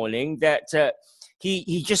this morning that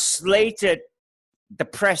he just slated the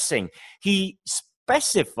pressing. He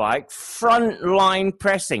specified front line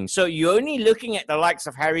pressing. So you're only looking at the likes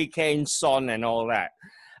of Harry Kane, Son, and all that,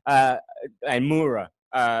 and Moura.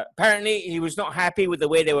 Apparently, he was not happy with the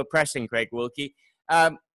way they were pressing, Craig Wilkie.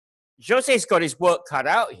 Jose's got his work cut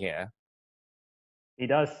out here. He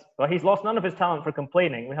does. Well, he's lost none of his talent for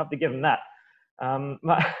complaining. We have to give him that.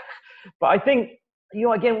 But I think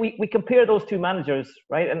again, we compare those two managers,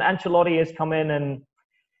 right? And Ancelotti has come in and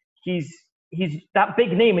he's that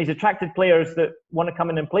big name. He's attracted players that want to come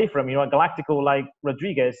in and play for him, a Galactico like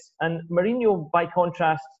Rodriguez. And Mourinho, by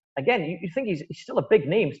contrast, again, you think he's still a big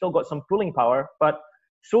name, still got some pulling power, but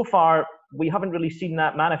so far we haven't really seen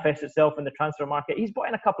that manifest itself in the transfer market. He's brought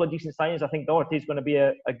in a couple of decent signings. I think Doherty is going to be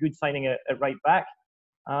a good signing at right back.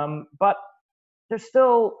 But there's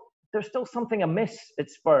still something amiss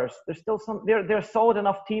at Spurs. They're a solid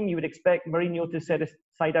enough team. You would expect Mourinho to set his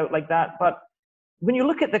side out like that. But when you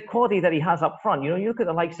look at the quality that he has up front, you look at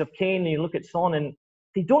the likes of Kane and you look at Son, and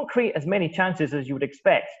they don't create as many chances as you would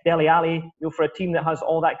expect. Dele Alli, for a team that has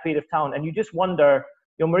all that creative talent, and you just wonder,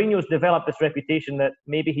 Mourinho's developed this reputation that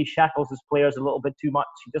maybe he shackles his players a little bit too much.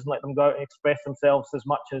 He doesn't let them go out and express themselves as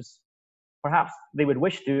much as perhaps they would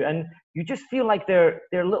wish to, and you just feel like they're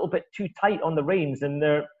a little bit too tight on the reins, and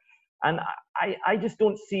I just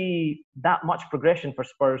don't see that much progression for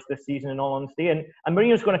Spurs this season, in all honesty. And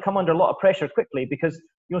Mourinho's going to come under a lot of pressure quickly because,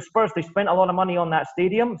 Spurs, they spent a lot of money on that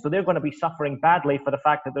stadium, so they're going to be suffering badly for the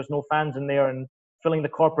fact that there's no fans in there and filling the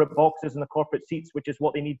corporate boxes and the corporate seats, which is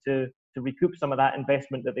what they need to recoup some of that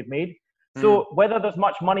investment that they've made. So whether there's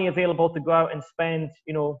much money available to go out and spend,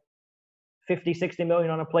 50, 60 million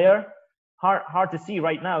on a player, hard to see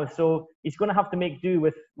right now. So he's going to have to make do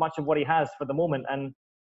with much of what he has for the moment. And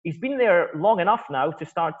he's been there long enough now to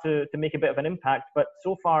start to make a bit of an impact, but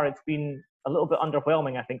so far it's been a little bit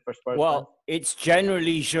underwhelming, I think, for Spurs. Well, it's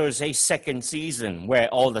generally Jose's second season where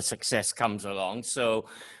all the success comes along. So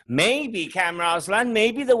maybe, Cam Raslan,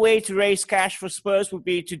 maybe the way to raise cash for Spurs would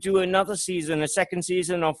be to do another season, a second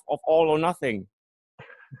season of All or Nothing.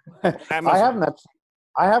 I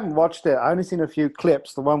haven't watched it. I only seen a few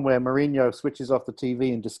clips, the one where Mourinho switches off the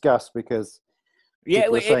TV in disgust because... Yeah,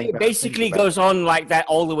 it basically goes on like that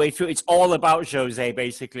all the way through. It's all about Jose,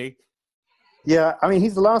 basically. Yeah, I mean,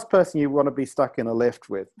 he's the last person you want to be stuck in a lift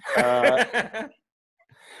with. I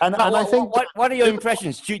think... What are your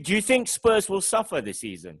impressions? Do you think Spurs will suffer this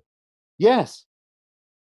season? Yes.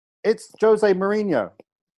 It's Jose Mourinho.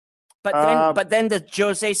 But then the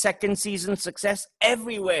Jose second season success,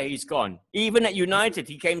 everywhere he's gone. Even at United,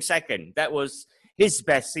 he came second. That was his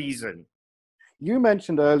best season. You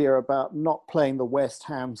mentioned earlier about not playing the West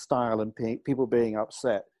Ham style and people being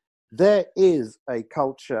upset. There is a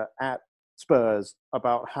culture at Spurs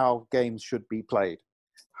about how games should be played.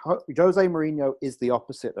 Jose Mourinho is the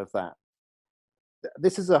opposite of that.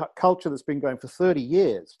 This is a culture that's been going for 30,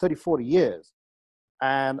 40 years.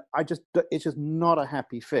 And it's just not a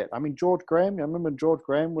happy fit. I mean, George Graham, I remember George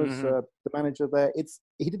Graham was the manager there.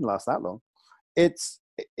 He didn't last that long. It's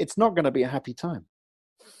not going to be a happy time.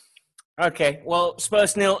 Okay, well,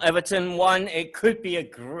 Spurs 0, Everton 1. It could be a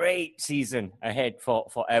great season ahead for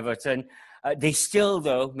Everton. They still,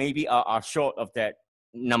 though, maybe are short of that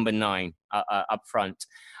number 9 up front.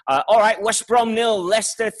 All right, West Brom 0,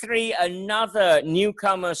 Leicester 3. Another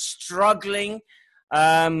newcomer struggling.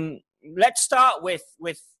 Let's start with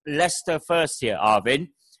Leicester first here, Arvin.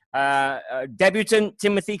 Debutant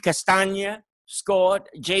Timothy Castagne scored.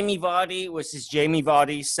 Jamie Vardy was his Jamie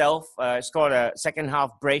Vardy self. Scored a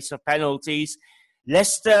second-half brace of penalties.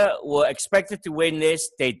 Leicester were expected to win this.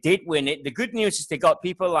 They did win it. The good news is they got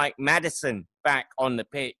people like Maddison back on the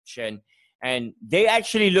pitch, and they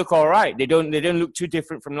actually look all right. They don't look too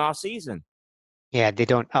different from last season. Yeah, they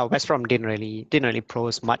don't. West Brom didn't really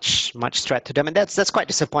pose much threat to them, and that's quite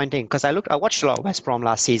disappointing because I watched a lot of West Brom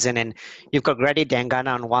last season, and you've got Grady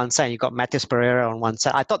Dangana on one side, you've got Matheus Pereira on one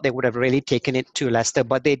side. I thought they would have really taken it to Leicester,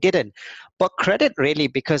 but they didn't. But credit really,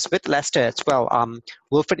 because with Leicester as well,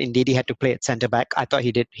 Wilfred Ndidi had to play at centre back. I thought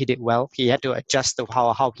he did well. He had to adjust to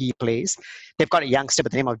how he plays. They've got a youngster by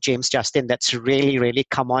the name of James Justin that's really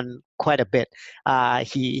come on quite a bit.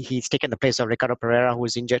 He's taken the place of Ricardo Pereira, who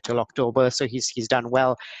was injured till October, so he's done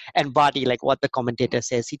well. And Vardy, like what the commentator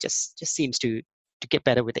says, he just seems to get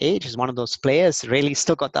better with age. He's one of those players, really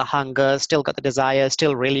still got the hunger, still got the desire,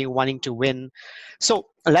 still really wanting to win. So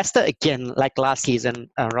Leicester, again, like last season,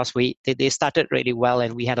 Ross, they started really well,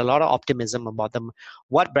 and we had a lot of optimism about them.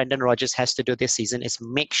 What Brendan Rodgers has to do this season is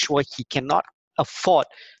make sure he cannot afford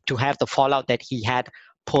to have the fallout that he had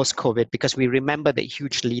post-COVID, because we remember the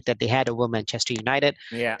huge lead that they had over Manchester United.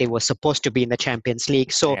 Yeah. They were supposed to be in the Champions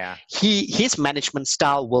League. So his management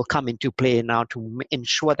style will come into play now to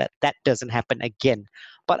ensure that doesn't happen again.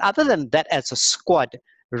 But other than that, as a squad,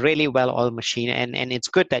 really well-oiled machine. And it's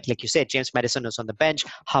good that, like you said, James Maddison was on the bench.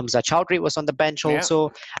 Hamza Chowdhury was on the bench also.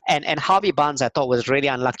 And Harvey Barnes, I thought, was really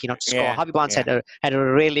unlucky not to score. Harvey Barnes had a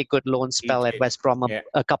really good loan spell at West Brom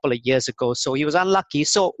a couple of years ago. So he was unlucky.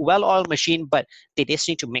 So well-oiled machine, but they just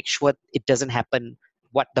need to make sure it doesn't happen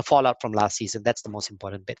what the fallout from last season. That's the most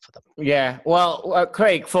important bit for them. Yeah, well,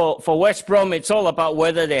 Craig, for West Brom, it's all about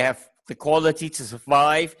whether they have the quality to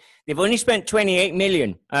survive. They've only spent 28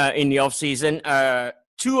 million in the off-season.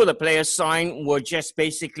 Two of the players signed were just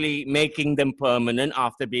basically making them permanent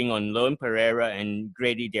after being on loan, Pereira and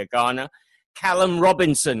Grady Diagana. Callum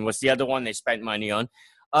Robinson was the other one they spent money on.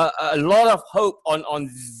 A lot of hope on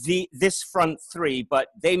this front three, but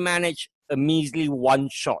they managed a measly one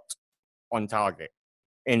shot on target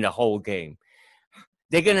in the whole game.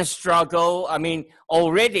 They're going to struggle. I mean,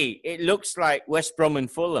 already it looks like West Brom and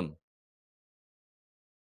Fulham.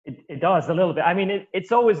 It does a little bit. I mean,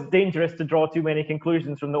 it's always dangerous to draw too many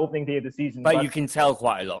conclusions from the opening day of the season. But you can tell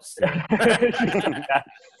quite a lot still.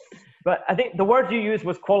 But I think the word you used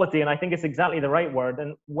was quality, and I think it's exactly the right word.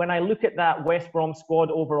 And when I look at that West Brom squad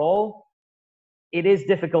overall, it is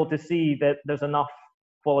difficult to see that there's enough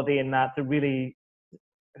quality in that to really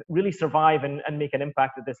survive and make an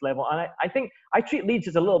impact at this level. And I think I treat Leeds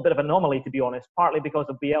as a little bit of an anomaly, to be honest, partly because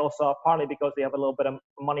of Bielsa, partly because they have a little bit of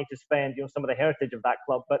money to spend, some of the heritage of that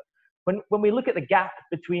club. But when we look at the gap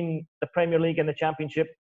between the Premier League and the Championship,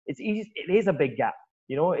 it is a big gap.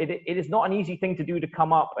 It is not an easy thing to do to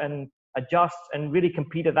come up and adjust and really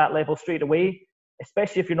compete at that level straight away,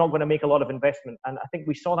 especially if you're not going to make a lot of investment. And I think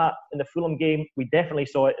we saw that in the Fulham game. We definitely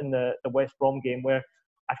saw it in the West Brom game, where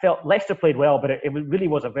I felt Leicester played well, but it really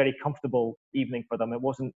was a very comfortable evening for them. It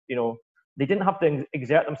wasn't, they didn't have to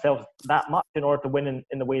exert themselves that much in order to win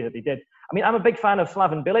in the way that they did. I mean, I'm a big fan of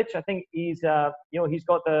Slaven Bilic. I think he's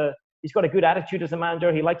got a good attitude as a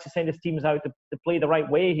manager. He likes to send his teams out to play the right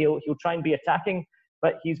way. He'll try and be attacking,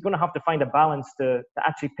 but he's going to have to find a balance to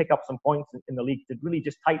actually pick up some points in the league, to really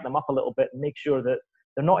just tighten them up a little bit and make sure that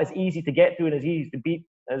they're not as easy to get through and as easy to beat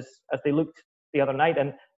as they looked the other night.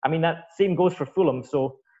 And I mean, that same goes for Fulham.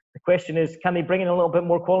 So the question is, can they bring in a little bit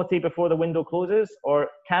more quality before the window closes, or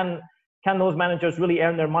can those managers really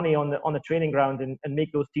earn their money on the training ground and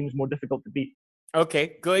make those teams more difficult to beat?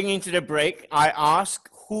 Okay, going into the break, I ask,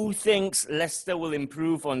 who thinks Leicester will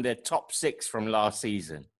improve on their top six from last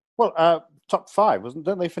season? Well, top five,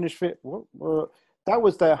 don't they finish fifth? That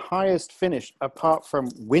was their highest finish, apart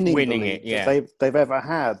from winning the league that they've ever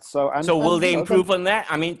had. So will they improve on that?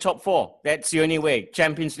 I mean, top four. That's the only way.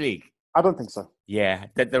 Champions League. I don't think so. Yeah,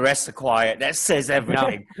 that the rest are quiet. That says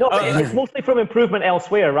everything. No, it's mostly from improvement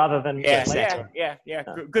elsewhere rather than. Yeah.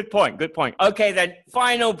 Good point. Okay, then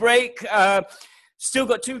final break. Still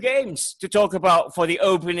got two games to talk about for the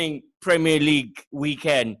opening Premier League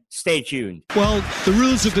weekend. Stay tuned. Well, the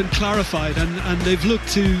rules have been clarified and they've looked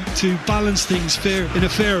to balance things in a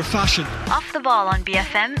fairer fashion. Off the ball on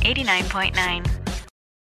BFM 89.9.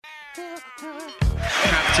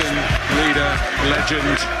 Captain, leader,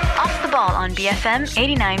 legend. Off the ball on BFM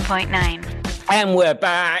 89.9. And we're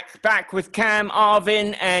back with Cam,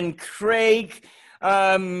 Arvin and Craig.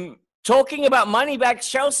 Talking about Moneybags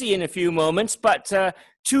Chelsea in a few moments, but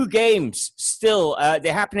two games still.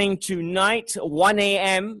 They're happening tonight, 1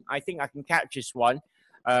 a.m. I think I can catch this one.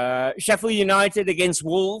 Sheffield United against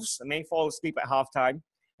Wolves. I may fall asleep at halftime.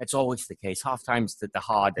 It's always the case. Halftime's the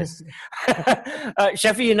hardest.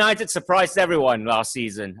 Sheffield United surprised everyone last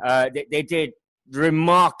season. They did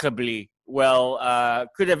remarkably well.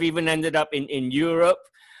 Could have even ended up in Europe.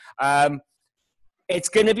 It's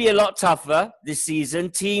going to be a lot tougher this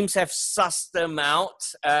season. Teams have sussed them out.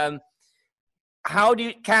 How do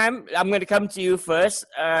you, Cam, I'm going to come to you first.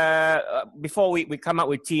 Before we come up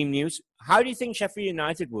with team news, how do you think Sheffield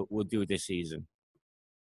United will do this season?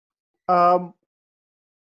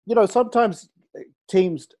 Sometimes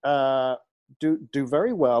teams do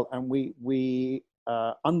very well, and we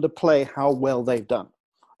underplay how well they've done.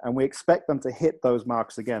 And we expect them to hit those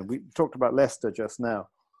marks again. We talked about Leicester just now.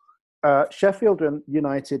 Sheffield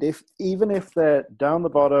United, even if they're down the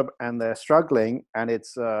bottom and they're struggling, and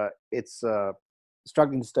it's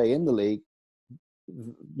struggling to stay in the league,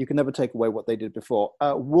 you can never take away what they did before.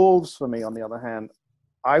 Wolves, for me, on the other hand,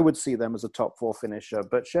 I would see them as a top four finisher.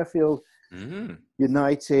 But Sheffield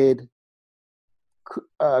United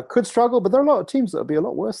could struggle, but there are a lot of teams that will be a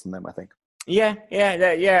lot worse than them, I think.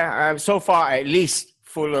 Yeah. So far, at least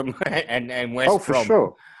Fulham and West Brom. Oh, for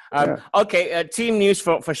sure. Okay, team news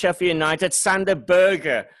for Sheffield United. Sander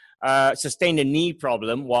Berge sustained a knee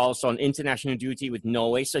problem whilst on international duty with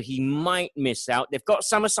Norway, so he might miss out. They've got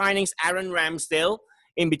summer signings Aaron Ramsdale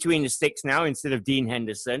in between the sticks now instead of Dean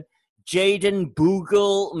Henderson. Jaden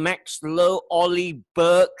Bogle, Max Lowe, Ollie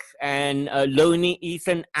Burke, and Loney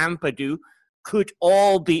Ethan Ampadu could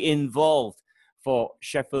all be involved for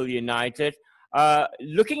Sheffield United.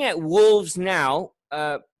 Looking at Wolves now,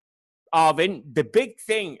 Arvin, the big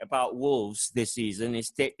thing about Wolves this season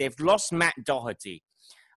is that they've lost Matt Doherty.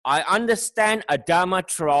 I understand Adama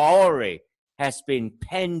Traore has been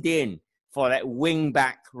penned in for that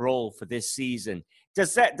wing-back role for this season.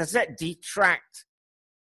 Does that detract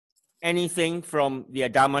anything from the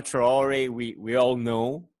Adama Traore we all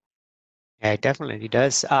know? Yeah, it definitely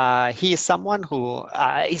does. He is someone who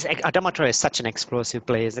Adama Traore is such an explosive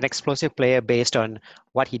player. He's an explosive player based on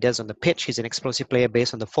what he does on the pitch. He's an explosive player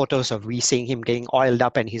based on the photos of we seeing him getting oiled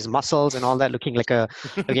up and his muscles and all that, looking like a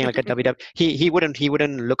WWE. He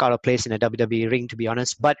wouldn't look out of place in a WWE ring, to be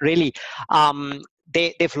honest. But really,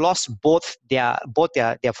 they've lost both their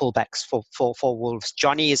fullbacks for Wolves.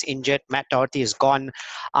 Johnny is injured. Matt Doherty is gone.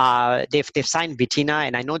 They've signed Vitina,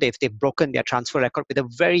 and I know they've broken their transfer record with a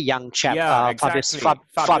very young chap, Fabio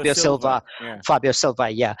Silva. Yeah. Fabio Silva,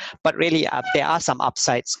 yeah. But really, there are some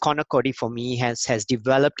upsides. Connor Cody, for me, has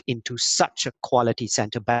developed into such a quality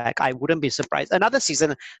centre back. I wouldn't be surprised. Another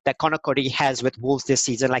season that Connor Cody has with Wolves this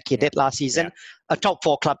season, like he did last season, a top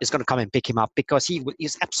 4 club is going to come and pick him up because he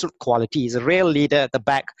is absolute quality. He's a real leader at the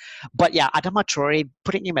back. But yeah, Adama Traore,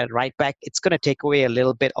 putting him at right back, it's going to take away a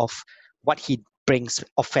little bit of what he brings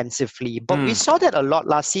offensively. But we saw that a lot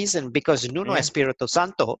last season because Nuno Espirito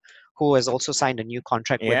Santo, who has also signed a new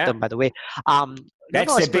contract with them, by the way.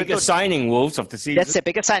 That's the biggest signing, Wolves, of the season. That's the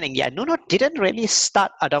biggest signing, yeah. Nuno didn't really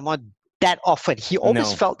start Adama that often. He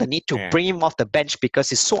always felt the need to bring him off the bench because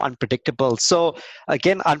he's so unpredictable. So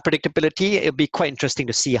again, unpredictability, it'll be quite interesting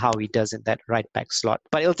to see how he does in that right back slot.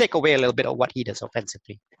 But it'll take away a little bit of what he does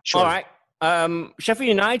offensively. Sure. All right. Sheffield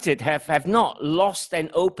United have not lost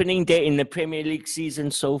an opening day in the Premier League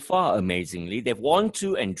season so far, amazingly. They've won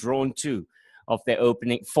 2 and drawn 2 of their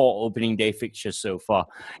 4 opening day fixtures so far.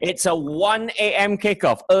 It's a 1 a.m.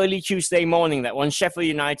 kickoff, early Tuesday morning, that one, Sheffield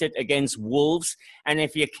United against Wolves. And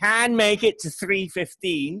if you can make it to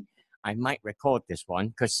 3:15, I might record this one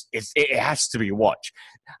because it has to be watched.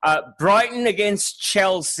 Brighton against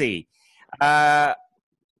Chelsea.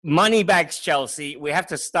 Moneybags Chelsea. We have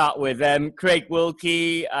to start with them. Craig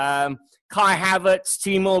Wilkie, Kai Havertz,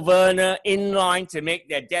 Timo Werner in line to make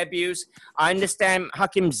their debuts. I understand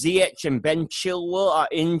Hakim Ziyech and Ben Chilwell are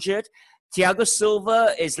injured. Thiago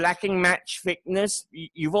Silva is lacking match fitness.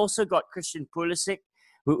 You've also got Christian Pulisic,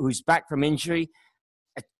 who's back from injury.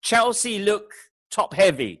 Chelsea look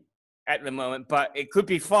top-heavy at the moment, but it could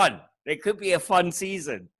be fun. It could be a fun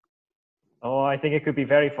season. Oh, I think it could be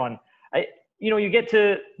very fun. You get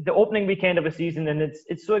to the opening weekend of a season and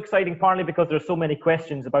it's so exciting, partly because there's so many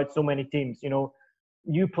questions about so many teams,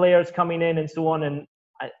 new players coming in and so on. And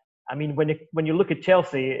I mean, when you look at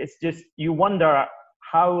Chelsea, it's just, you wonder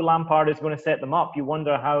how Lampard is going to set them up. You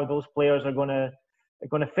wonder how those players are going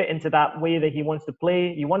to fit into that way that he wants to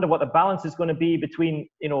play. You wonder what the balance is going to be between,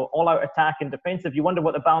 all-out attack and defensive. You wonder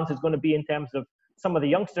what the balance is going to be in terms of some of the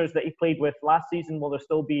youngsters that he played with last season. Will there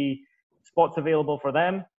still be spots available for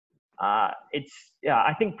them?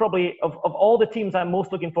 I think probably of all the teams, I'm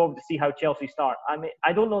most looking forward to see how Chelsea start. I mean,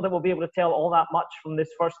 I don't know that we'll be able to tell all that much from this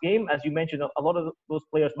first game. As you mentioned, a lot of those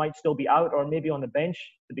players might still be out or maybe on the bench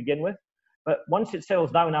to begin with. But once it settles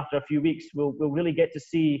down after a few weeks, we'll really get to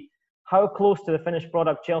see how close to the finished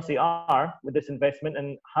product Chelsea are with this investment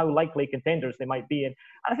and how likely contenders they might be. And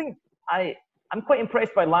I think I'm quite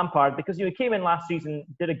impressed by Lampard because he came in last season,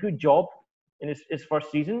 did a good job in his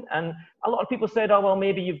first season, and a lot of people said, oh well,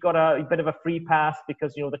 maybe you've got a bit of a free pass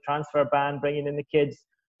because the transfer ban, bringing in the kids,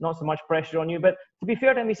 not so much pressure on you. But to be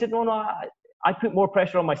fair to him, he said, no, I put more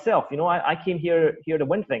pressure on myself. I came here to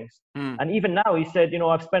win things. And even now, he said,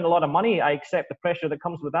 I've spent a lot of money. I accept the pressure that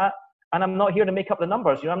comes with that, and I'm not here to make up the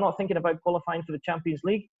numbers. I'm not thinking about qualifying for the Champions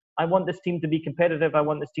League. I want this team to be competitive. I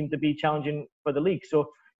want this team to be challenging for the league. So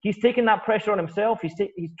he's taking that pressure on himself. He's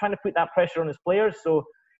trying to put that pressure on his players. So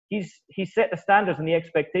he's set the standards and the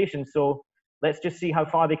expectations, so let's just see how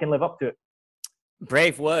far they can live up to it.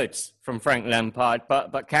 Brave words from Frank Lampard,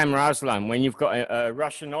 but Cam Raslan, when you've got a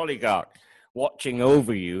Russian oligarch watching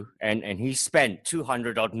over you and he spent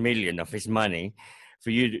 200-odd million of his money for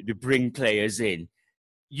you to bring players in,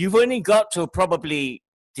 you've only got till probably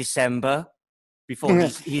December before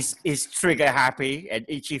he's trigger happy and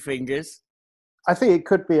itchy fingers. I think it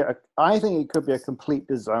could be a complete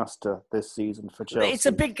disaster this season for Chelsea. It's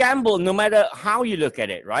a big gamble, no matter how you look at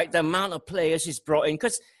it, right? The amount of players he's brought in,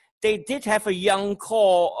 because they did have a young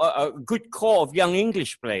core, a good core of young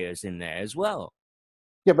English players in there as well.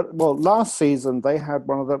 Yeah, but last season they had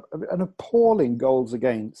an appalling goals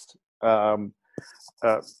against. They were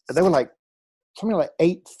like something like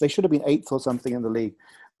 8th. They should have been 8th or something in the league,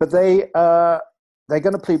 but they're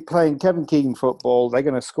going to be playing Kevin Keegan football. They're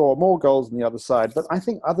going to score more goals than the other side. But I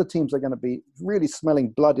think other teams are going to be really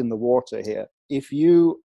smelling blood in the water here. If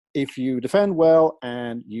you if you defend well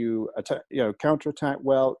and you attack, counterattack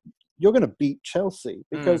well, you're going to beat Chelsea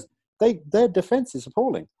because their defense is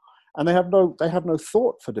appalling, and they have no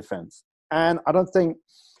thought for defense. And I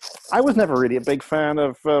was never really a big fan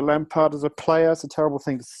of Lampard as a player. It's a terrible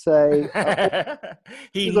thing to say.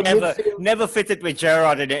 He never fitted with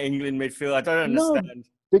Gerrard in the England midfield. I don't understand. No,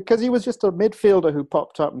 because he was just a midfielder who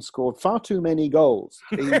popped up and scored far too many goals.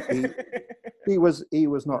 He was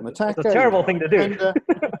not an attacker. It's a terrible thing to do.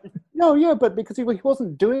 And, but because he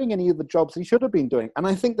wasn't doing any of the jobs he should have been doing. And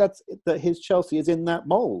I think that his Chelsea is in that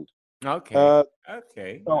mould. Okay.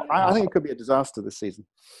 Okay. So I think it could be a disaster this season.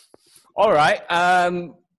 All right.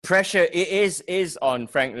 Pressure is on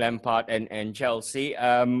Frank Lampard and Chelsea.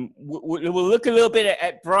 We'll look a little bit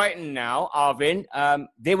at Brighton now, Arvin.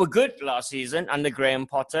 They were good last season under Graham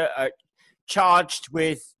Potter, charged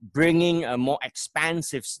with bringing a more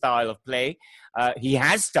expansive style of play. He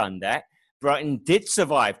has done that. Brighton did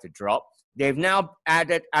survive the drop. They've now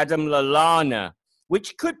added Adam Lallana,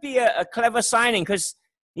 which could be a clever signing because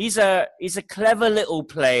he's a clever little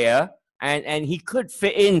player. And he could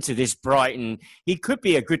fit into this Brighton. He could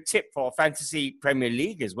be a good tip for Fantasy Premier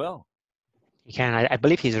League as well. He can. I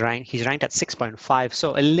believe he's ranked at 6.5,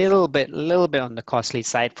 so a little bit on the costly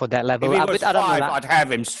side for that level. If it was 5, I'd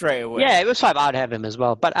have him straight away. Yeah, it was 5. I'd have him as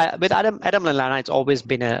well. But with Adam Lallana, it's always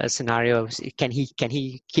been a scenario of can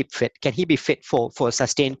he keep fit? Can he be fit for a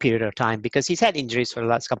sustained period of time? Because he's had injuries for the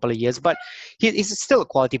last couple of years, but he's still a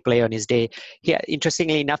quality player on his day.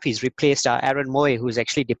 Interestingly enough, he's replaced Aaron Moy, who's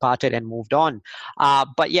actually departed and moved on.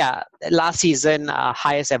 But yeah, last season,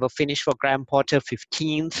 highest ever finish for Graham Potter,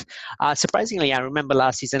 15th. Surprisingly, I remember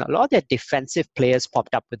last season, a lot of their defensive players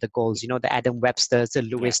popped up with the goals. The Adam Websters, the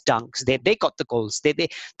Lewis Dunks, they got the goals. The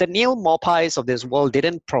Neil Maupais of this world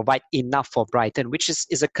didn't provide enough for Brighton, which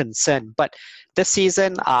is a concern. But this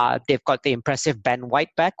season, they've got the impressive Ben White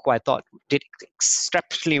back, who I thought did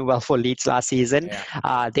exceptionally well for Leeds last season.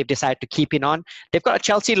 Yeah. They've decided to keep him on. They've got a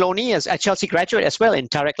Chelsea loanee, a Chelsea graduate as well in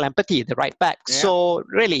Tarek Lamptey, the right back. Yeah. So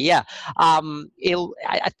really,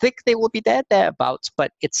 I think they will be thereabouts,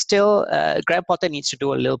 but it's still Graham Potter needs to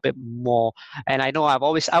do a little bit more. And I know I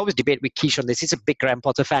always debate with Keish on this. He's a big Graham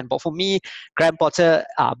Potter fan, but for me, Graham Potter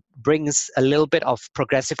brings a little bit of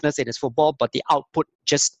progressiveness in his football, but the output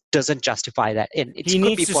just doesn't justify that. And he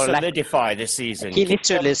needs to solidify this season. He needs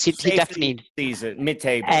to. He definitely season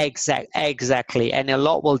mid-table. Exactly, and a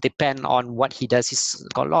lot will depend on what he does. He's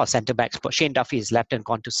got a lot of centre backs, but Shane Duffy is left and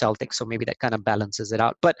gone to Celtic, so maybe that kind of balances it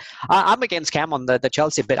out. But I'm against Cam on the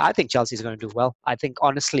Chelsea bit. I think Chelsea is going to do well. I think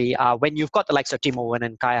honestly, when you've got the likes of Timo Werner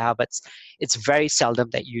and Kai Havertz, it's very seldom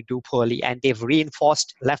that you do poorly. And they've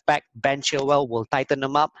reinforced left back Ben Chilwell will tighten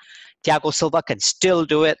them up. Thiago Silva can still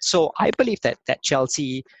do it. So I believe that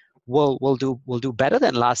Chelsea will do better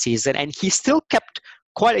than last season. And he still kept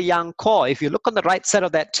quite a young core. If you look on the right side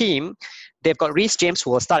of that team, they've got Reece James, who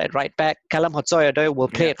will start at right back. Callum Hudson-Odoi will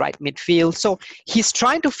play at right midfield. So he's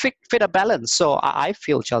trying to fit a balance. So I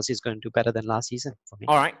feel Chelsea is going to do better than last season for me.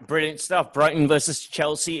 All right, brilliant stuff. Brighton versus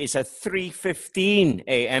Chelsea is a 3:15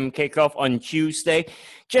 a.m. kickoff on Tuesday.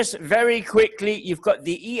 Just very quickly, you've got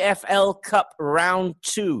the EFL Cup Round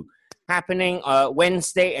 2 happening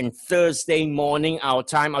Wednesday and Thursday morning our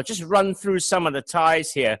time. I'll just run through some of the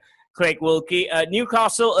ties here. Craig Wilkie,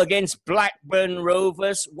 Newcastle against Blackburn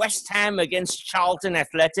Rovers, West Ham against Charlton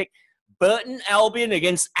Athletic, Burton Albion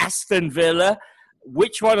against Aston Villa.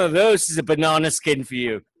 Which one of those is a banana skin for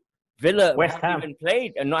you? Villa West Ham. Haven't even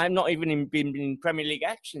played and have not even been in Premier League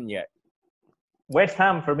action yet. West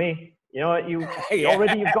Ham for me. You've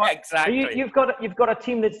got exactly. You've got a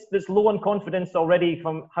team that's low on confidence already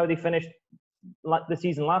from how they finished the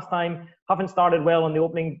season last time. Haven't started well on the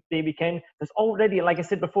opening day weekend. There's already, like I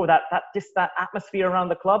said before, that atmosphere around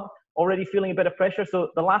the club, already feeling a bit of pressure. So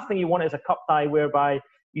the last thing you want is a cup tie whereby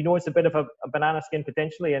it's a bit of a banana skin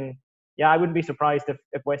potentially. And yeah, I wouldn't be surprised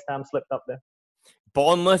if West Ham slipped up there.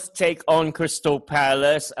 Bournemouth take on Crystal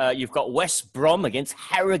Palace. You've got West Brom against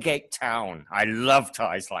Harrogate Town. I love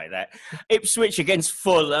ties like that. Ipswich against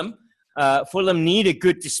Fulham. Fulham need a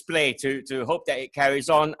good display to hope that it carries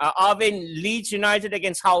on. Arvin, Leeds United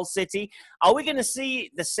against Hull City. Are we going to see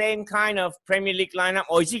the same kind of Premier League lineup,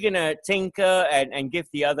 or is he going to tinker and give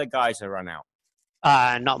the other guys a run out?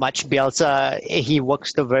 Not much. Bielsa, he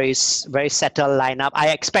works the very settled lineup. I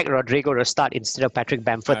expect Rodrigo to start instead of Patrick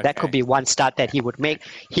Bamford. Okay. That could be one start that he would make.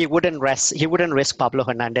 He wouldn't risk Pablo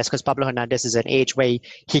Hernandez because Pablo Hernandez is an age where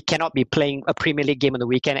he cannot be playing a Premier League game on the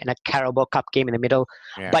weekend and a Carabao Cup game in the middle.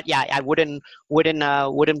 Yeah. But yeah, I wouldn't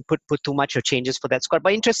put too much of changes for that squad.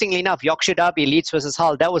 But interestingly enough, Yorkshire Derby, Leeds versus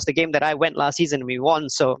Hull, that was the game that I went last season and we won.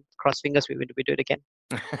 So cross fingers we do it again.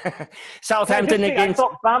 Southampton against... I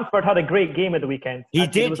thought Bamford had a great game at the weekend. He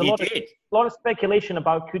did. There was a lot of speculation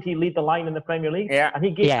about could he lead the line in the Premier League. Yeah. And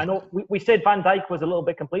he gave. Yeah. I know we said Van Dijk was a little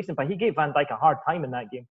bit complacent, but he gave Van Dijk a hard time in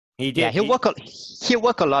that game. He did. Yeah, he'll work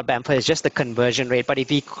a lot, Bamford. It's just the conversion rate. But if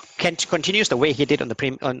he continues the way he did on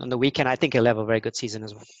the weekend, I think he'll have a very good season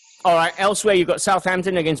as well. All right, elsewhere you've got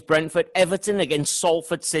Southampton against Brentford, Everton against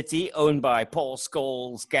Salford City, owned by Paul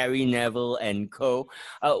Scholes, Gary Neville and co.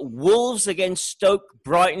 Wolves against Stoke,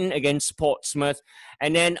 Brighton against Portsmouth.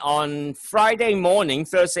 And then on Friday morning,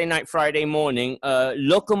 Thursday night, Friday morning,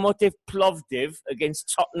 Lokomotiv Plovdiv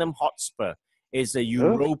against Tottenham Hotspur is a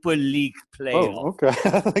Europa League playoff. Oh,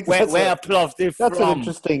 okay. Where Plovdiv from? That's an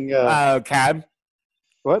interesting... Cam.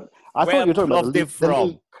 What? I thought you were talking about the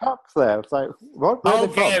League Cup there. It's like, what?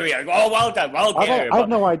 Bulgaria. Oh, well done. Bulgaria. I have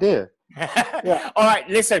no idea. Yeah. All right,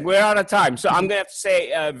 listen, we're out of time. So I'm going to have to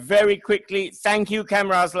say very quickly, thank you, Cam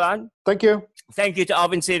Raslan. Thank you. Thank you to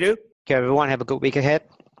Arvin Sidhu. Okay, everyone, have a good week ahead.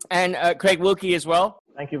 And Craig Wilkie as well.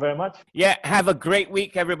 Thank you very much. Yeah, have a great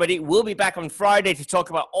week, everybody. We'll be back on Friday to talk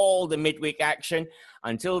about all the midweek action.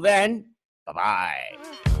 Until then, bye-bye.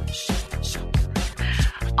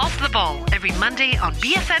 Off the Ball, every Monday on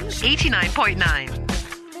BFM 89.9.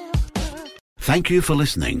 Thank you for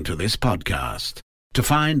listening to this podcast. To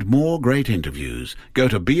find more great interviews, go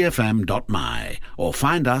to bfm.my or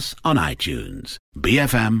find us on iTunes.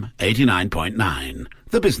 BFM 89.9,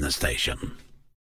 the business station.